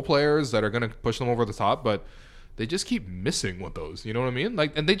these role players that are going to push them over the top, but they just keep missing with those. You know what I mean?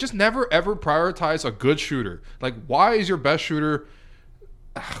 Like, and they just never ever prioritize a good shooter. Like, why is your best shooter?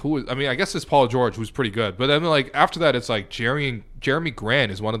 I mean, I guess it's Paul George, who's pretty good, but then like after that, it's like Jeremy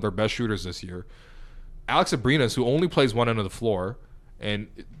Grant is one of their best shooters this year. Alex Abrinas, who only plays one end of the floor. And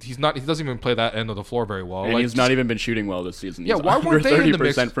he doesn't even play that end of the floor very well. And like, he's not even been shooting well this season. Yeah, He's why weren't they in the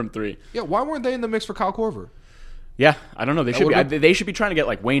 30% mix? from 3? Yeah, why weren't they in the mix for Kyle Korver? Yeah, I don't know. They should be. would've- They should be trying to get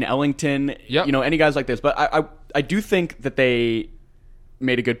like Wayne Ellington. Yep. You know, any guys like this. But I do think that they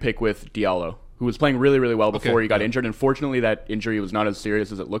made a good pick with Diallo, who was playing really, really well before Okay, he got yeah. injured. And fortunately, that injury was not as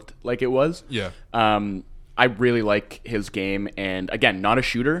serious as it looked like it was. Yeah. I really like his game, and again, not a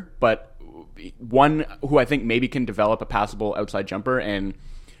shooter, but one who I think maybe can develop a passable outside jumper, and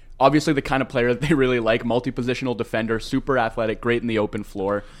obviously the kind of player that they really like, multi-positional defender, super athletic, great in the open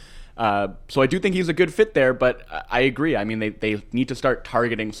floor. So I do think he's a good fit there, but I agree. I mean, they need to start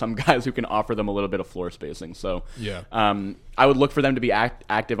targeting some guys who can offer them a little bit of floor spacing. So Yeah. I would look for them to be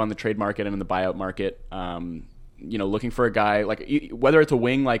active on the trade market and in the buyout market. You know, looking for a guy, like whether it's a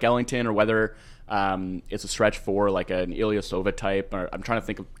wing like Ellington or whether it's a stretch 4 like an Ilyasova type. Or I'm trying to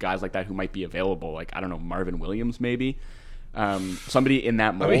think of guys like that who might be available. Like, I don't know, Marvin Williams maybe. Somebody in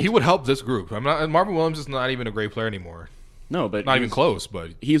that mold. I mean, he would help this group. Marvin Williams is not even a great player anymore. No, but Not even close,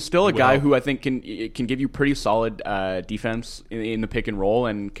 but he's still a would guy help. who I think can give you pretty solid defense in the pick and roll,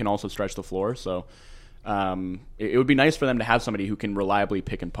 and can also stretch the floor. So it would be nice for them to have somebody who can reliably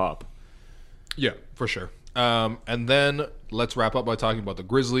pick and pop. yeah, for sure. And then let's wrap up by talking about the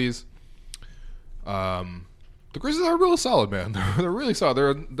Grizzlies. The Grizzlies are really solid, man. They're really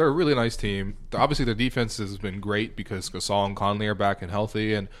solid. They're a really nice team. Obviously, their defense has been great because Gasol and Conley are back and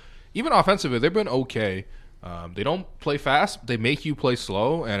healthy, and even offensively, they've been okay. They don't play fast; they make you play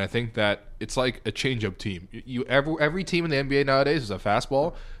slow, and I think that it's like a change-up team. Every team in the NBA nowadays is a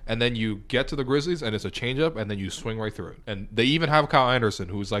fastball, and then you get to the Grizzlies, and it's a change-up, and then you swing right through it. And they even have Kyle Anderson,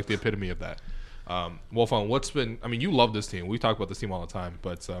 who's like the epitome of that. Wolfon, I mean, you love this team. We talk about this team all the time,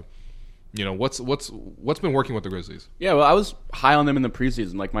 but you know, what's been working with the Grizzlies? Yeah, well, I was high on them in the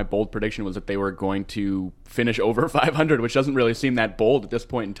preseason. Like, my bold prediction was that they were going to finish over 500, which doesn't really seem that bold at this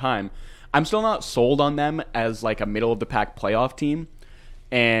point in time. I'm still not sold on them as like a middle of the pack playoff team,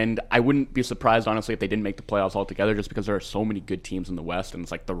 and I wouldn't be surprised, honestly, if they didn't make the playoffs altogether, just because there are so many good teams in the West, and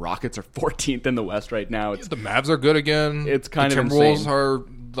it's like the Rockets are 14th in the West right now. It's The Mavs are good again. It's kind the of Timberwolves insane. are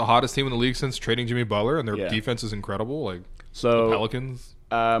the hottest team in the league since trading Jimmy Butler, and their Yeah. defense is incredible. Like so the Pelicans.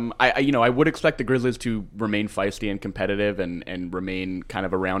 I would expect the Grizzlies to remain feisty and competitive and remain kind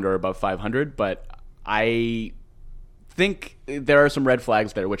of around or above 500, but I think there are some red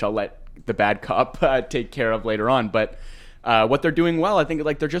flags there, which I'll let the bad cop take care of later on. But what they're doing well, I think,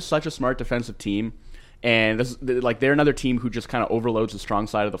 like, they're just such a smart defensive team, and they're another team who just kind of overloads the strong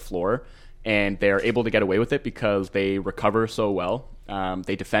side of the floor, and they're able to get away with it because they recover so well.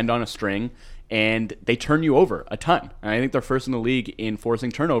 They defend on a string, and they turn you over a ton. And I think they're first in the league in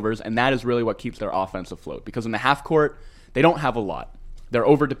forcing turnovers, and that is really what keeps their offense afloat. Because in the half court, they don't have a lot. They're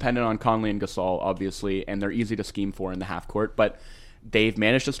over-dependent on Conley and Gasol, obviously, and they're easy to scheme for in the half court. But they've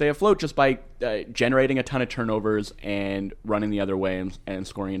managed to stay afloat just by generating a ton of turnovers and running the other way and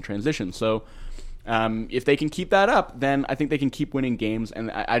scoring in transition. So if they can keep that up, then I think they can keep winning games.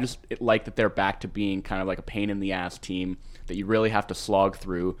 And I just like that they're back to being kind of like a pain-in-the-ass team that you really have to slog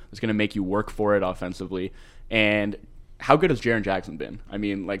through. It's going to make you work for it offensively. And how good has Jaren Jackson been? I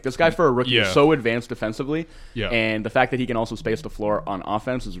mean, like, this guy for a rookie is so advanced defensively. Yeah. And the fact that he can also space the floor on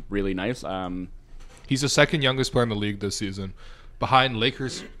offense is really nice. He's the second youngest player in the league this season, behind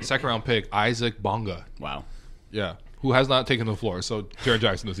Lakers' second-round pick Isaac Bonga. Wow. Yeah, who has not taken the floor. So Jaren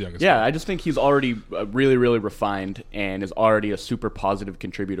Jackson is the youngest. Yeah, I just think he's already really, really refined and is already a super positive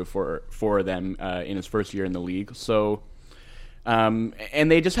contributor for them in his first year in the league. So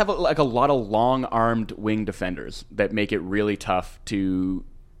And they just have a lot of long-armed wing defenders that make it really tough to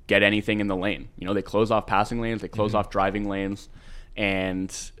get anything in the lane. You know, they close off passing lanes, they close off driving lanes, and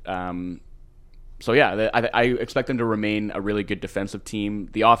so yeah, I expect them to remain a really good defensive team.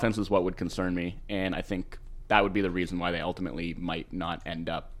 The offense is what would concern me, and I think that would be the reason why they ultimately might not end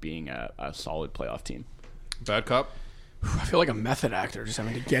up being a solid playoff team. Bad Cup? I feel like a method actor just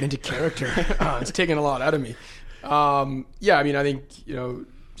having to get into character. It's taking a lot out of me. Yeah, I mean, I think,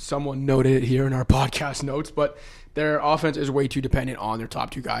 someone noted it here in our podcast notes, but their offense is way too dependent on their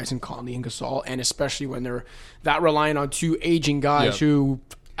top two guys in Conley and Gasol, and especially when they're that reliant on two aging guys who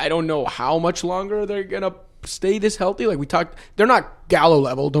I don't know how much longer they're going to stay this healthy. Like we talked, they're not Gallo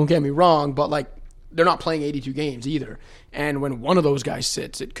level, don't get me wrong, but like they're not playing 82 games either. And when one of those guys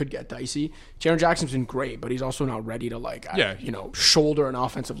sits, it could get dicey. Jaren Jackson's been great, but he's also not ready to shoulder an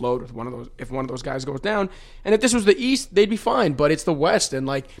offensive load with one of those if one of those guys goes down. And if this was the East, they'd be fine, but it's the West, and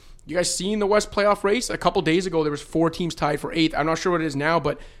like you guys seen the West playoff race? A couple days ago there was 4 teams tied for 8th. I'm not sure what it is now,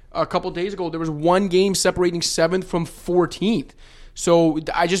 but a couple days ago there was one game separating 7th from 14th. So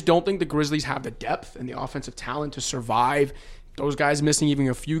I just don't think the Grizzlies have the depth and the offensive talent to survive those guys missing even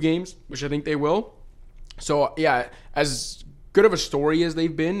a few games, which I think they will. So, yeah, as good of a story as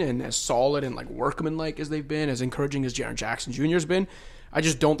they've been and as solid and like workmanlike as they've been, as encouraging as Jaren Jackson Jr. has been, I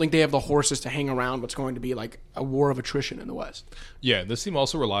just don't think they have the horses to hang around what's going to be like a war of attrition in the West. Yeah, this team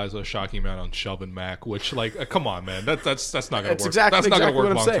also relies a shocking amount on Shelvin Mack, which, like, come on, man. That's not going to work. Exactly, that's not going to work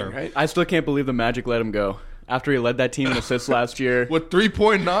what I'm long saying, term. right? I still can't believe the Magic let him go. After he led that team in assists last year. With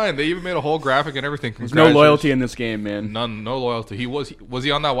 3.9, they even made a whole graphic and everything. There's no loyalty in this game, man. No loyalty. Was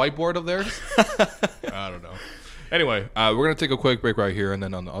he on that whiteboard of theirs? I don't know. Anyway, we're going to take a quick break right here, and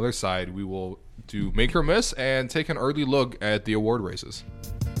then on the other side, we will do Make or Miss and take an early look at the award races.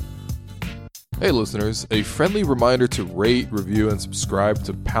 Hey listeners, a friendly reminder to rate, review, and subscribe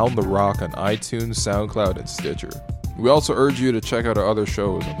to Pound the Rock on iTunes, SoundCloud, and Stitcher. We also urge you to check out our other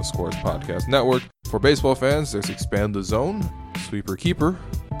shows on the Scores Podcast Network. For baseball fans, there's Expand the Zone, Sweeper Keeper,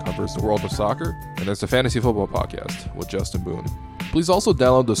 covers the world of soccer, and there's the Fantasy Football Podcast with Justin Boone. Please also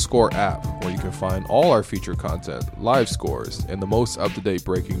download the Score app, where you can find all our feature content, live scores, and the most up-to-date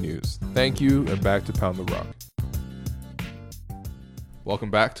breaking news. Thank you, and back to Pound the Rock.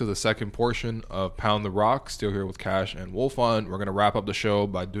 Welcome back to the second portion of Pound the Rock. Still here with Cash and Wolfon. We're going to wrap up the show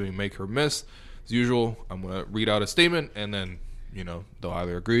by doing Make or Miss. As usual, I'm going to read out a statement, and then, they'll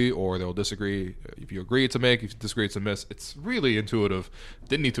either agree or they'll disagree. If you agree, it's a make. If you disagree, it's a miss. It's really intuitive.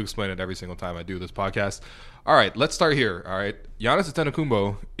 Didn't need to explain it every single time I do this podcast. All right, let's start here. All right, Giannis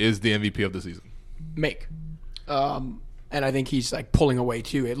Antetokounmpo is the MVP of the season. Make. And I think he's like pulling away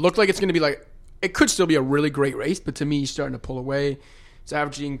too. It looked like it's going to be like, it could still be a really great race, but to me, he's starting to pull away. He's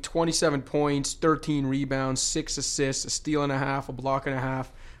averaging 27 points, 13 rebounds, 6 assists, a steal and a half, a block and a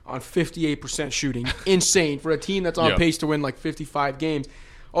half on 58% shooting. Insane for a team that's on pace to win like 55 games.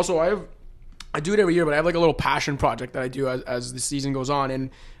 Also, I do it every year, but I have like a little passion project that I do as the season goes on.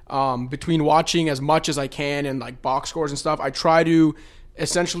 And between watching as much as I can and like box scores and stuff, I try to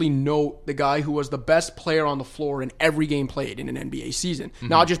essentially note the guy who was the best player on the floor in every game played in an NBA season. Mm-hmm.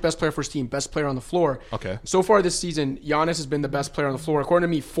 Not just best player for his team, best player on the floor. Okay. So far this season, Giannis has been the best player on the floor, according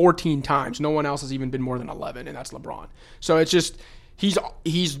to me, 14 times. No one else has even been more than 11, and that's LeBron. So it's just, he's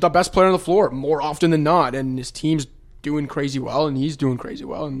the best player on the floor more often than not, and his team's doing crazy well, and he's doing crazy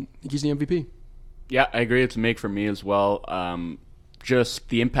well, and I think he's the MVP. Yeah, I agree. It's a make for me as well. Just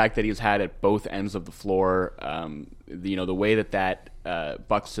the impact that he's had at both ends of the floor, the way that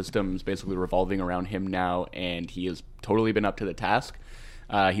Bucks system is basically revolving around him now, and he has totally been up to the task.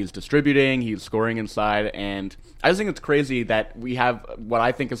 He's distributing, he's scoring inside, and I just think it's crazy that we have what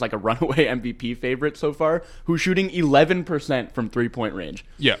I think is like a runaway MVP favorite so far, who's shooting 11% from three-point range.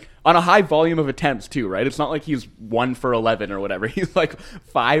 Yeah. On a high volume of attempts too, right? It's not like he's 1 for 11 or whatever. He's like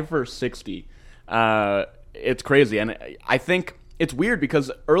 5 for 60. It's crazy, and I think it's weird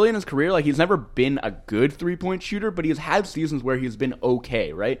because early in his career, like he's never been a good three-point shooter, but he's had seasons where he's been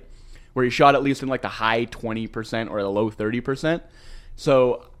okay, right? Where he shot at least in like the high 20% or the low 30%.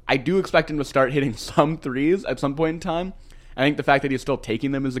 So I do expect him to start hitting some threes at some point in time. I think the fact that he's still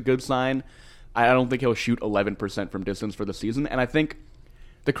taking them is a good sign. I don't think he'll shoot 11% from distance for the season. And I think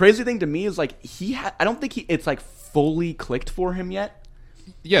the crazy thing to me is like I don't think it's like fully clicked for him yet.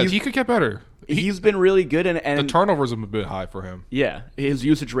 Yeah, he could get better. He's been really good, and the turnovers have been a bit high for him. Yeah, his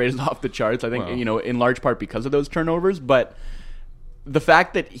usage rate is off the charts. I think in large part because of those turnovers. But the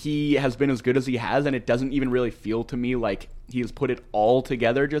fact that he has been as good as he has, and it doesn't even really feel to me like he's put it all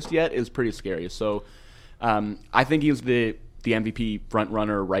together just yet, is pretty scary. So I think he's the MVP front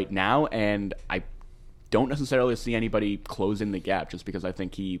runner right now, and I don't necessarily see anybody closing the gap just because I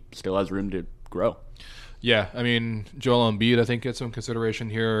think he still has room to grow. Yeah, I mean, Joel Embiid, I think, gets some consideration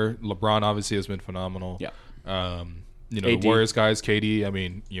here. LeBron obviously has been phenomenal. Yeah. The Warriors guys, KD, I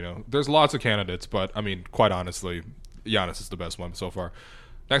mean, there's lots of candidates, but, I mean, quite honestly, Giannis is the best one so far.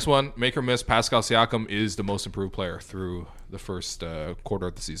 Next one, make or miss, Pascal Siakam is the most improved player through the first quarter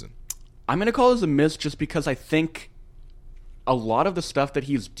of the season. I'm going to call this a miss just because I think a lot of the stuff that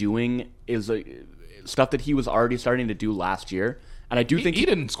he's doing is stuff that he was already starting to do last year. And I do think he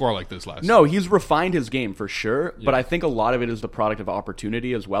didn't score like this last year. No, he's refined his game for sure. Yeah. But I think a lot of it is the product of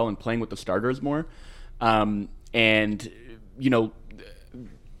opportunity as well and playing with the starters more.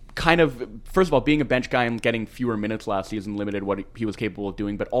 Kind of, first of all, being a bench guy and getting fewer minutes last season limited what he was capable of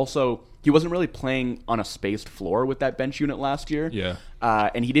doing. But also, he wasn't really playing on a spaced floor with that bench unit last year. Yeah.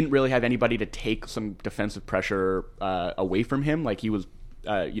 And he didn't really have anybody to take some defensive pressure away from him. Like he was,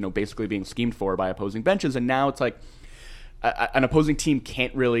 basically being schemed for by opposing benches. And now it's like, an opposing team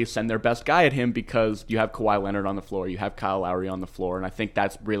can't really send their best guy at him because you have Kawhi Leonard on the floor, you have Kyle Lowry on the floor, and I think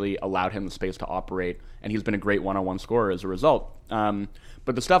that's really allowed him the space to operate, and he's been a great one-on-one scorer as a result.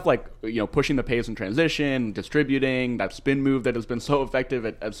 But the stuff like pushing the pace in transition, distributing, that spin move that has been so effective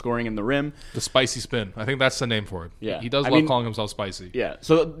at scoring in the rim. The spicy spin. I think that's the name for it. Yeah. He does love calling himself spicy. Yeah.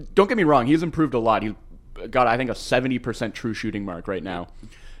 So don't get me wrong, he's improved a lot. He's got, I think, a 70% true shooting mark right now.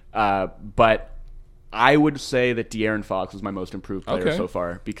 But I would say that De'Aaron Fox is my most improved player so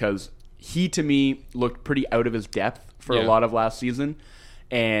far because he, to me, looked pretty out of his depth for a lot of last season.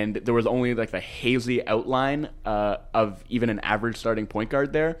 And there was only like the hazy outline of even an average starting point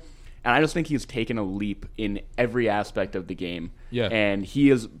guard there. And I just think he's taken a leap in every aspect of the game. Yeah. And he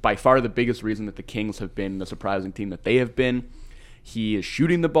is by far the biggest reason that the Kings have been the surprising team that they have been. He is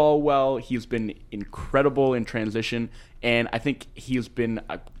shooting the ball well. He's been incredible in transition. And I think he's been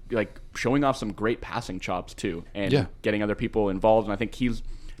showing off some great passing chops too and getting other people involved. And I think he's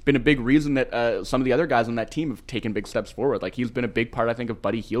been a big reason that some of the other guys on that team have taken big steps forward. Like he's been a big part, I think, of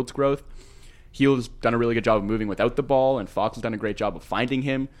Buddy Hield's growth. Hield's done a really good job of moving without the ball, and Fox has done a great job of finding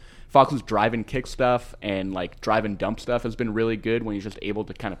him. Fox's drive and kick stuff and like drive and dump stuff has been really good when he's just able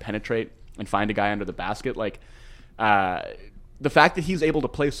to kind of penetrate and find a guy under the basket. The fact that he's able to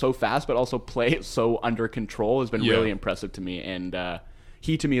play so fast but also play so under control has been really impressive to me, and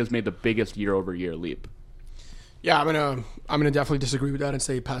he to me has made the biggest year-over-year leap. Yeah, I'm gonna definitely disagree with that and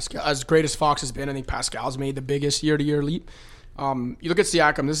say Pascal, as great as Fox has been, I think Pascal's made the biggest year-to-year leap. You look at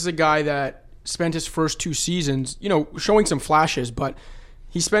Siakam. This is a guy that spent his first two seasons, showing some flashes, but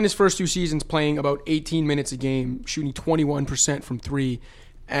he spent his first two seasons playing about 18 minutes a game, shooting 21% from three,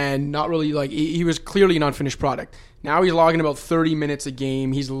 and not really he was clearly an unfinished product. Now he's logging about 30 minutes a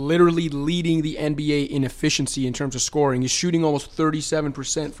game. He's literally leading the NBA in efficiency in terms of scoring. He's shooting almost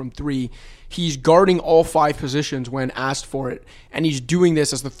 37% from three. He's guarding all five positions when asked for it. And he's doing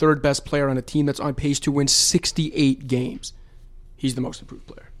this as the third best player on a team that's on pace to win 68 games. He's the most improved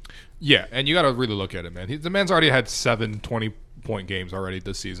player. Yeah, and you got to really look at it, man. The man's already had 7 20-point games already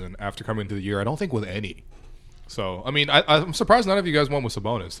this season after coming into the year. I don't think with any. So, I mean, I'm surprised none of you guys went with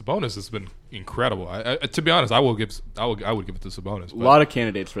Sabonis. Sabonis has been incredible. To be honest, I would give it to Sabonis. A lot of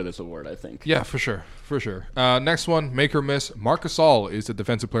candidates for this award, I think. Yeah, for sure. Next one, make or miss. Marc Gasol is the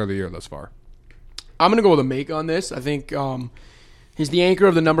defensive player of the year thus far. I'm going to go with a make on this. I think he's the anchor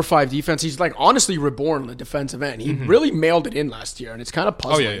of the number 5 defense. He's honestly reborn on the defensive end. He really mailed it in last year, and it's kind of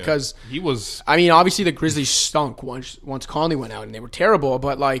puzzling because he was. I mean, obviously the Grizzlies stunk once Conley went out, and they were terrible.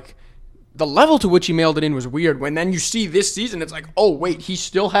 But the level to which he mailed it in was weird. When then you see this season, it's like, oh wait, he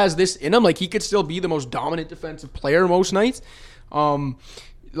still has this in him. He could still be the most dominant defensive player most nights. Some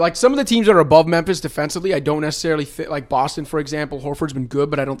of the teams that are above Memphis defensively, I don't necessarily think, like Boston, for example. Horford's been good,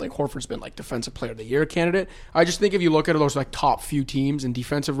 but I don't think Horford's been defensive player of the year candidate. I just think if you look at those top few teams in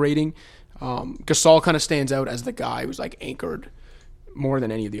defensive rating, Gasol kind of stands out as the guy who's anchored more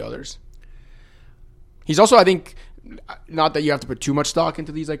than any of the others. He's also, I think, not that you have to put too much stock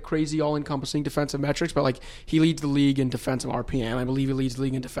into these crazy all-encompassing defensive metrics, but he leads the league in defensive RPM. I believe he leads the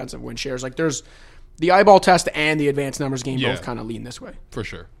league in defensive win shares. There's the eyeball test and the advanced numbers game both kind of lean this way. For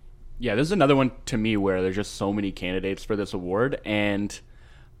sure. Yeah, this is another one to me where there's just so many candidates for this award, and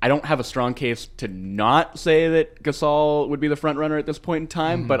I don't have a strong case to not say that Gasol would be the front runner at this point in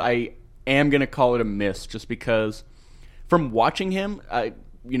time, but I am going to call it a miss just because from watching him,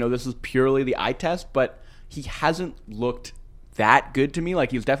 this is purely the eye test, but he hasn't looked that good to me.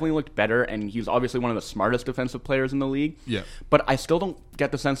 He's definitely looked better, and he's obviously one of the smartest defensive players in the league. Yeah. But I still don't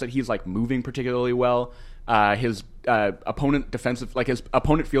get the sense that he's moving particularly well. His opponent defensive, his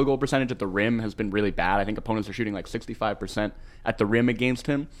opponent field goal percentage at the rim has been really bad. I think opponents are shooting 65% at the rim against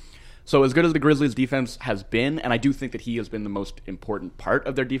him. So as good as the Grizzlies' defense has been, and I do think that he has been the most important part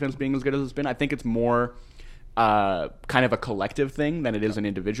of their defense being as good as it's been, I think it's more kind of a collective thing than it is an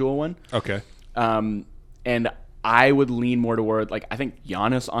individual one. Okay. And I would lean more toward, I think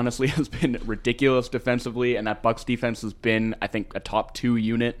Giannis honestly has been ridiculous defensively, and that Bucks defense has been, I think, a top 2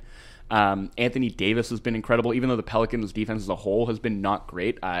 unit. Anthony Davis has been incredible, even though the Pelicans' defense as a whole has been not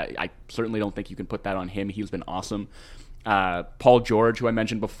great. I certainly don't think you can put that on him. He's been awesome. Paul George, who I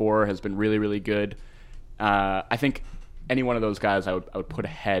mentioned before, has been really, really good. I think any one of those guys I would put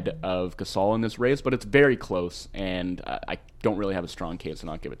ahead of Gasol in this race, but it's very close, and I don't really have a strong case to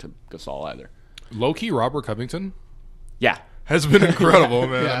not give it to Gasol either. Low-key Robert Covington Yeah. has been incredible,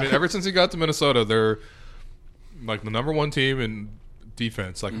 man. Yeah. I mean, ever since he got to Minnesota, they're like the number 1 team in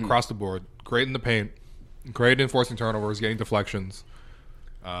defense, across the board. Great in the paint, great in forcing turnovers, getting deflections.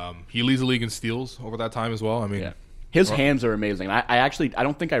 He leads the league in steals over that time as well. I mean, his hands are amazing. I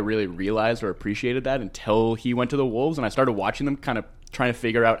don't think I really realized or appreciated that until he went to the Wolves, and I started watching them, kind of trying to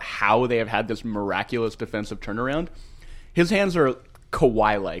figure out how they have had this miraculous defensive turnaround. His hands are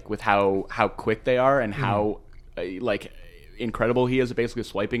Kawhi-like with how quick they are and how incredible he is at basically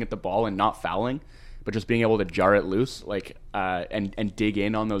swiping at the ball and not fouling, but just being able to jar it loose, and dig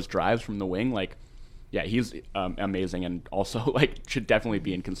in on those drives from the wing. He's amazing, and also should definitely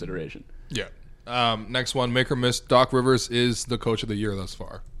be in consideration. Yeah. Next one, make or miss. Doc Rivers is the coach of the year thus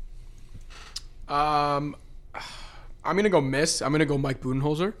far. I'm gonna go miss. I'm gonna go Mike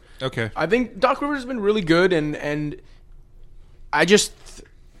Budenholzer. Okay. I think Doc Rivers has been really good, and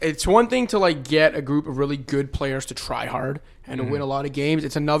it's one thing to get a group of really good players to try hard and to win a lot of games.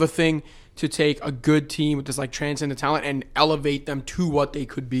 It's another thing to take a good team with this transcendent talent and elevate them to what they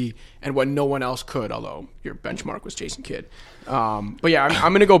could be and what no one else could, although your benchmark was Jason Kidd. But yeah,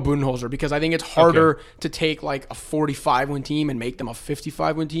 I'm going to go Budenholzer because I think it's harder to take a 45-win team and make them a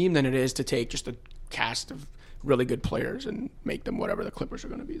 55-win team than it is to take just a cast of really good players and make them whatever the Clippers are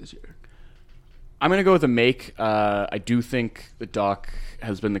going to be this year. I'm going to go with a make. I do think that Doc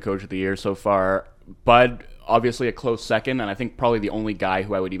has been the coach of the year so far. Bud, obviously a close second, and I think probably the only guy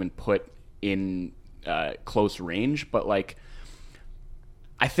who I would even put in close range. But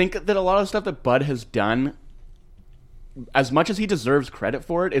I think that a lot of stuff that Bud has done, as much as he deserves credit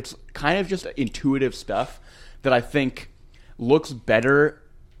for it, it's kind of just intuitive stuff that I think looks better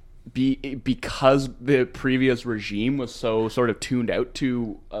because the previous regime was so sort of tuned out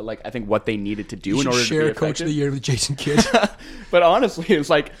to I think what they needed to do in order to be effective. Coach of the year with Jason Kidd. But honestly, it's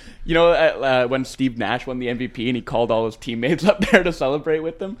when Steve Nash won the MVP and he called all his teammates up there to celebrate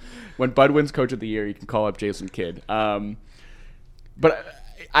with them. When Bud wins coach of the year, you can call up Jason Kidd. But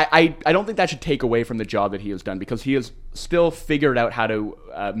I don't think that should take away from the job that he has done, because he has still figured out how to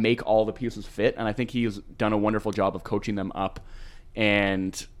make all the pieces fit, and I think he has done a wonderful job of coaching them up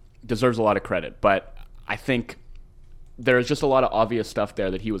and deserves a lot of credit. But I think there's just a lot of obvious stuff there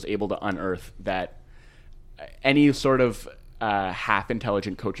that he was able to unearth that any sort of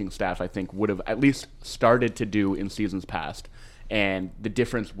half-intelligent coaching staff, I think, would have at least started to do in seasons past, and the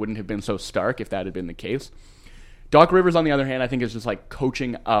difference wouldn't have been so stark if that had been the case. Doc Rivers, on the other hand, I think is just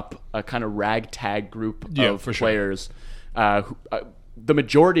coaching up a kind of ragtag group of players, the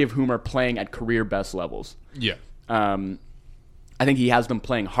majority of whom are playing at career best levels. Yeah. I think he has them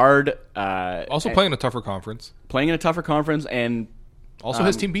playing hard. Also playing in a tougher conference. Playing in a tougher conference, and also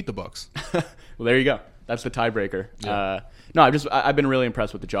his team beat the Bucks. Well, there you go. That's the tiebreaker. Yeah. I've been really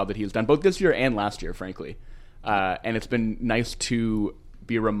impressed with the job that he's done, both this year and last year, frankly. And it's been nice to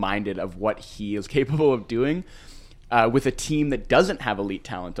be reminded of what he is capable of doing with a team that doesn't have elite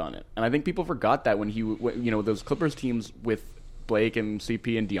talent on it. And I think people forgot that when those Clippers teams with Blake and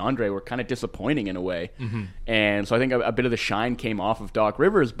CP and DeAndre were kind of disappointing in a way. Mm-hmm. And so I think a bit of the shine came off of Doc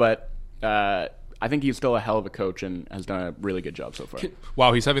Rivers, but I think he's still a hell of a coach and has done a really good job so far.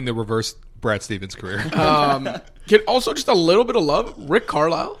 Wow, he's having the reverse Brad Stevens career. Also, just a little bit of love. Rick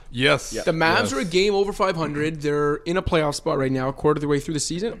Carlisle. Yes. The Mavs are a game over 500. They're in a playoff spot right now, a quarter of the way through the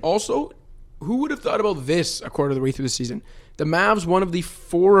season. Also, who would have thought about this a quarter of the way through the season? The Mavs, one of the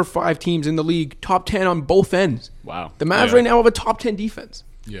 4 or 5 teams in the league, top 10 on both ends. Wow. The Mavs right now have a top 10 defense.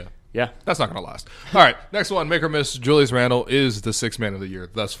 Yeah. Yeah. That's not going to last. All right, next one, make or miss. Julius Randle is the 6th man of the year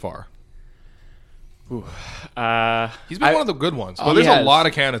thus far. Ooh. He's been one of the good ones, but there's a lot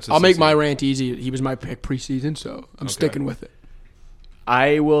of candidates. I'll make my rant easy. He was my pick preseason, so I'm sticking with it.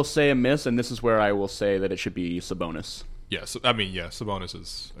 I will say a miss, and this is where I will say that it should be Sabonis. Yes, Sabonis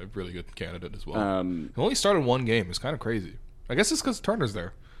is a really good candidate as well. He only started 1 game. It's kind of crazy. I guess it's because Turner's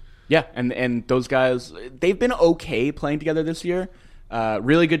there. Yeah, and those guys, they've been okay playing together this year.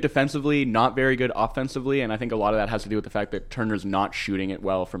 Really good defensively, not very good offensively, and I think a lot of that has to do with the fact that Turner's not shooting it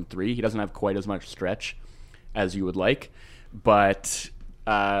well from three. He doesn't have quite as much stretch as you would like. But,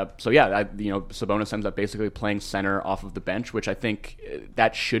 Sabonis ends up basically playing center off of the bench, which I think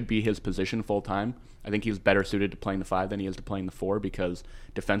that should be his position full time. I think he's better suited to playing the 5 than he is to playing the 4 because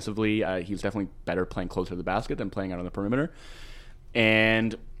defensively he's definitely better playing closer to the basket than playing out on the perimeter.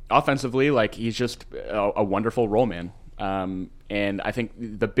 And offensively, like, he's just a wonderful role man. And I think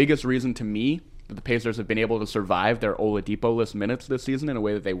the biggest reason to me that the Pacers have been able to survive their Oladipo-less minutes this season in a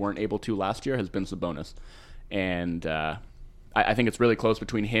way that they weren't able to last year has been Sabonis. And I think it's really close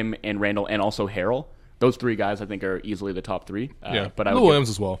between him and Randall and also Harrell. Those 3 guys I think are easily the top 3. But Lou Williams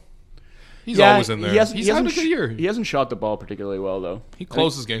as well. He's always in there. He's having a good year. He hasn't shot the ball particularly well, though. He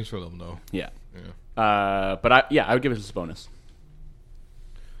closes games for them, though. Yeah. I would give it to Sabonis.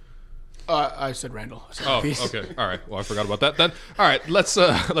 I said Randall. Okay. All right. Well, I forgot about that then. All right. Let's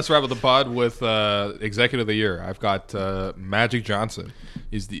wrap up the pod with Executive of the Year. I've got Magic Johnson.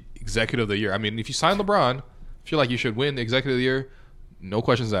 He's the Executive of the Year. I mean, if you sign LeBron, I feel like you should win the Executive of the Year. No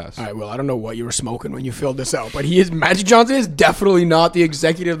questions asked. All right, well, I don't know what you were smoking when you filled this out, but Magic Johnson is definitely not the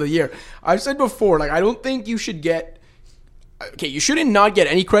Executive of the Year. I've said before, like, I don't think you should get... Okay, you shouldn't not get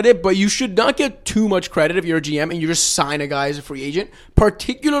any credit, but you should not get too much credit if you're a GM and you just sign a guy as a free agent,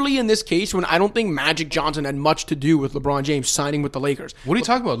 particularly in this case when I don't think Magic Johnson had much to do with LeBron James signing with the Lakers. What are you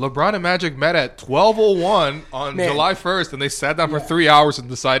talking about? LeBron and Magic met at 12:01 on July 1st, and they sat down for 3 hours and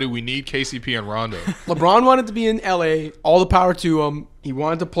decided we need KCP and Rondo. LeBron wanted to be in LA. All the power to him. He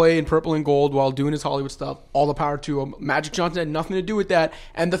wanted to play in purple and gold while doing his Hollywood stuff. All the power to him. Magic Johnson had nothing to do with that.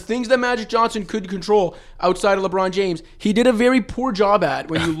 And the things that Magic Johnson could control outside of LeBron James, he did a very poor job at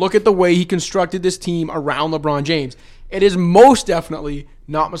when you look at the way he constructed this team around LeBron James. It is most definitely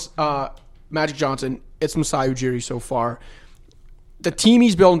not Magic Johnson. It's Masai Ujiri so far. The team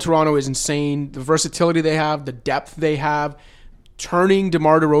he's built in Toronto is insane. The versatility they have, the depth they have. Turning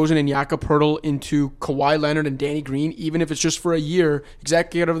DeMar DeRozan and Jakob Poeltl into Kawhi Leonard and Danny Green, even if it's just for a year,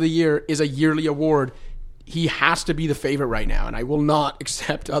 Executive of the Year is a yearly award. He has to be the favorite right now, and I will not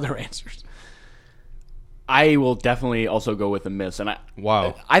accept other answers. I will definitely also go with a miss. And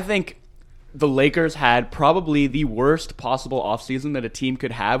I think the Lakers had probably the worst possible offseason that a team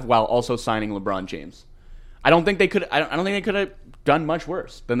could have while also signing LeBron James. I don't think they could have done much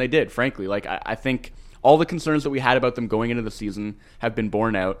worse than they did, frankly. Like, I think all the concerns that we had about them going into the season have been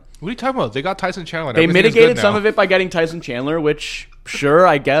borne out. What are you talking about? They got Tyson Chandler. They mitigated some of it by getting Tyson Chandler, which, sure,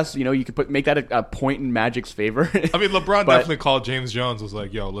 I guess, you could make that a point in Magic's favor. I mean, LeBron definitely called James Jones, was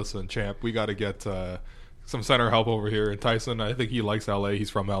like, yo, listen, champ, we got to get some center help over here. And Tyson, I think he likes L.A.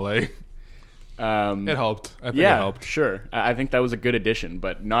 He's from L.A. It helped. I think it helped. Sure. I think that was a good addition,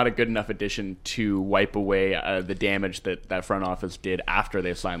 but not a good enough addition to wipe away the damage that front office did after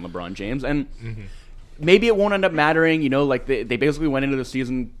they signed LeBron James. And maybe it won't end up mattering. Like they basically went into the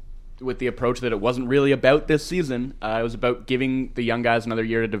season with the approach that it wasn't really about this season. It was about giving the young guys another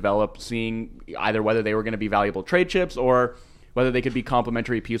year to develop, seeing either whether they were going to be valuable trade chips or whether they could be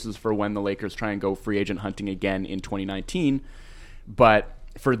complementary pieces for when the Lakers try and go free agent hunting again in 2019. But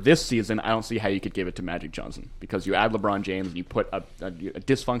for this season, I don't see how you could give it to Magic Johnson because you add LeBron James and you put a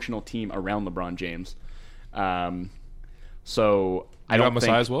dysfunctional team around LeBron James. So I don't think...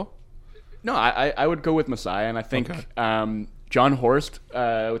 Masai as well? No, I would go with Masai, and I think John Horst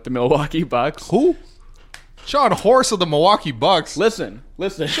with the Milwaukee Bucks. Who? John Horst of the Milwaukee Bucks. Listen.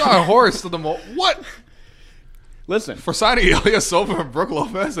 John Horst of the what? Listen. For signing Ilyasova and Brook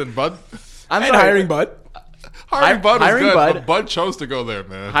Lopez and Bud. I'm not hiring Bud. Hiring Bud was good, but Bud chose to go there,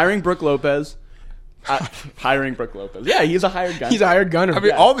 man. Hiring Brook Lopez. Hiring Brook Lopez. Yeah, he's a hired gunner. He's a hired gunner. I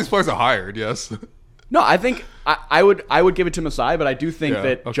mean, all these players are hired, yes. No, I think I would give it to Masai, but I do think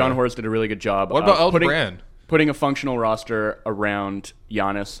that John Horst did a really good job. What about Elton Brand? Putting a functional roster around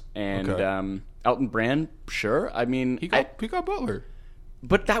Giannis and Elton Brand, sure. I mean, he got Butler.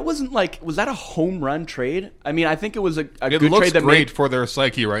 But that wasn't was that a home run trade? I mean, I think it was a good trade. It looks great for their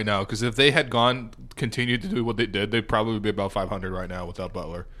psyche right now because if they had continued to do what they did, they'd probably be about 500 right now without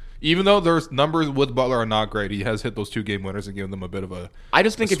Butler. Even though their numbers with Butler are not great, he has hit those 2-game winners and given them a bit of a I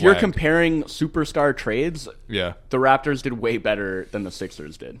just think if you're comparing superstar trades, the Raptors did way better than the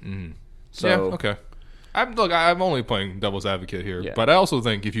Sixers did. Mm-hmm. So, okay. I'm only playing devil's advocate here, but I also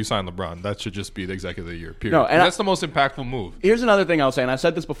think if you sign LeBron, that should just be the Executive of the Year, period. No, and that's the most impactful move. Here's another thing I'll say, and I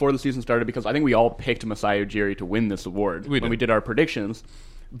said this before the season started because I think we all picked Masai Ujiri to win this award when we did our predictions.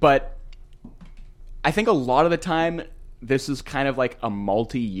 But I think a lot of the time, this is kind of like a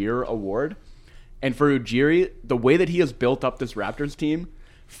multi-year award. And for Ujiri, the way that he has built up this Raptors team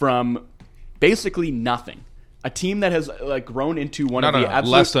from basically nothing A team that has like grown into one of No, the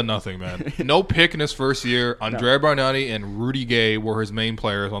absolute less than nothing, man. No pick in his first year. Andrea Bargnani and Rudy Gay were his main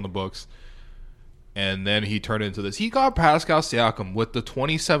players on the books. And then he turned into this. He got Pascal Siakam with the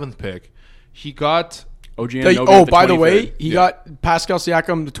 27th pick. He got... OG Anunoby by the way, 23rd. he got Pascal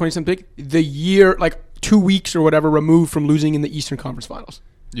Siakam, the 27th pick, the year, like 2 weeks or whatever, removed from losing in the Eastern Conference Finals.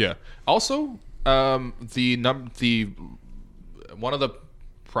 Yeah. Also, the one of the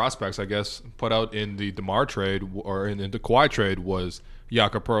prospects, I guess, put out in the DeMar trade or in the Kawhi trade was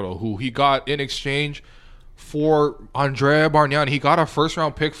Jakob Poeltl, who he got in exchange for Andrea Bargnani. He got a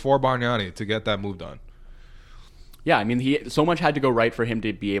first-round pick for Bargnani to get that move done. Yeah, I mean, so much had to go right for him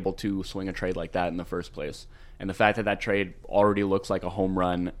to be able to swing a trade like that in the first place. And the fact that that trade already looks like a home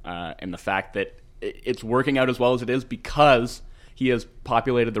run, and the fact that it's working out as well as it is because he has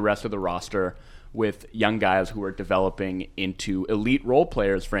populated the rest of the roster with young guys who are developing into elite role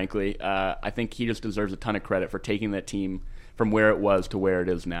players, frankly. I think he just deserves a ton of credit for taking that team from where it was to where it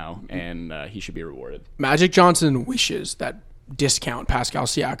is now, and he should be rewarded. Magic Johnson wishes that discount Pascal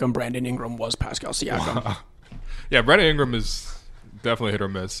Siakam, Brandon Ingram was Pascal Siakam. Yeah, Brandon Ingram is definitely hit or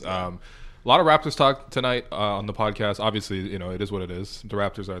miss. A lot of Raptors talk tonight on the podcast. Obviously, it is what it is. The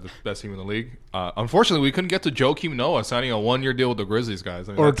Raptors are the best team in the league. Unfortunately, we couldn't get to Joakim Noah signing a 1-year deal with the Grizzlies, guys.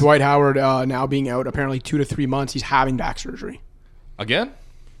 I mean, Or Dwight Howard now being out apparently 2 to 3 months. He's having back surgery. Again?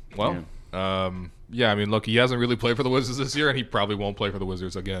 Well, yeah, I mean, look, he hasn't really played for the Wizards this year, and he probably won't play for the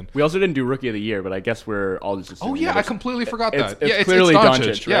Wizards again. We also didn't do Rookie of the Year, but I guess we're all just assuming. Oh, yeah, I completely forgot that. It's clearly Doncic,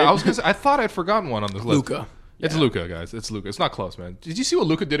 right? Yeah, I was gonna say, I thought I'd forgotten one on this list. Luka. It's Luka, guys. It's Luka. It's not close, man. Did you see what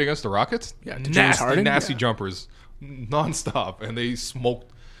Luka did against the Rockets? Yeah, to James Harden? Nasty Yeah. jumpers, nonstop, and they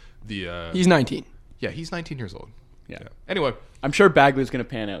smoked the. He's 19. Yeah, he's 19 years old. Yeah. Anyway, I'm sure Bagley's going to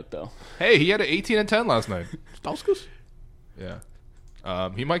pan out, though. hey, he had an 18 and 10 last night. Stauskas? Yeah.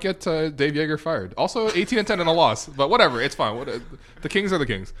 He might get Dave Yeager fired. Also, 18 and 10 and a loss, but whatever, it's fine. The Kings are the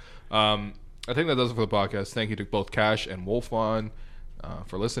Kings. I think that does it for the podcast. Thank you to both Cash and Wolfon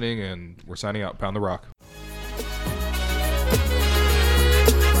for listening, and we're signing out. Pound the Rock.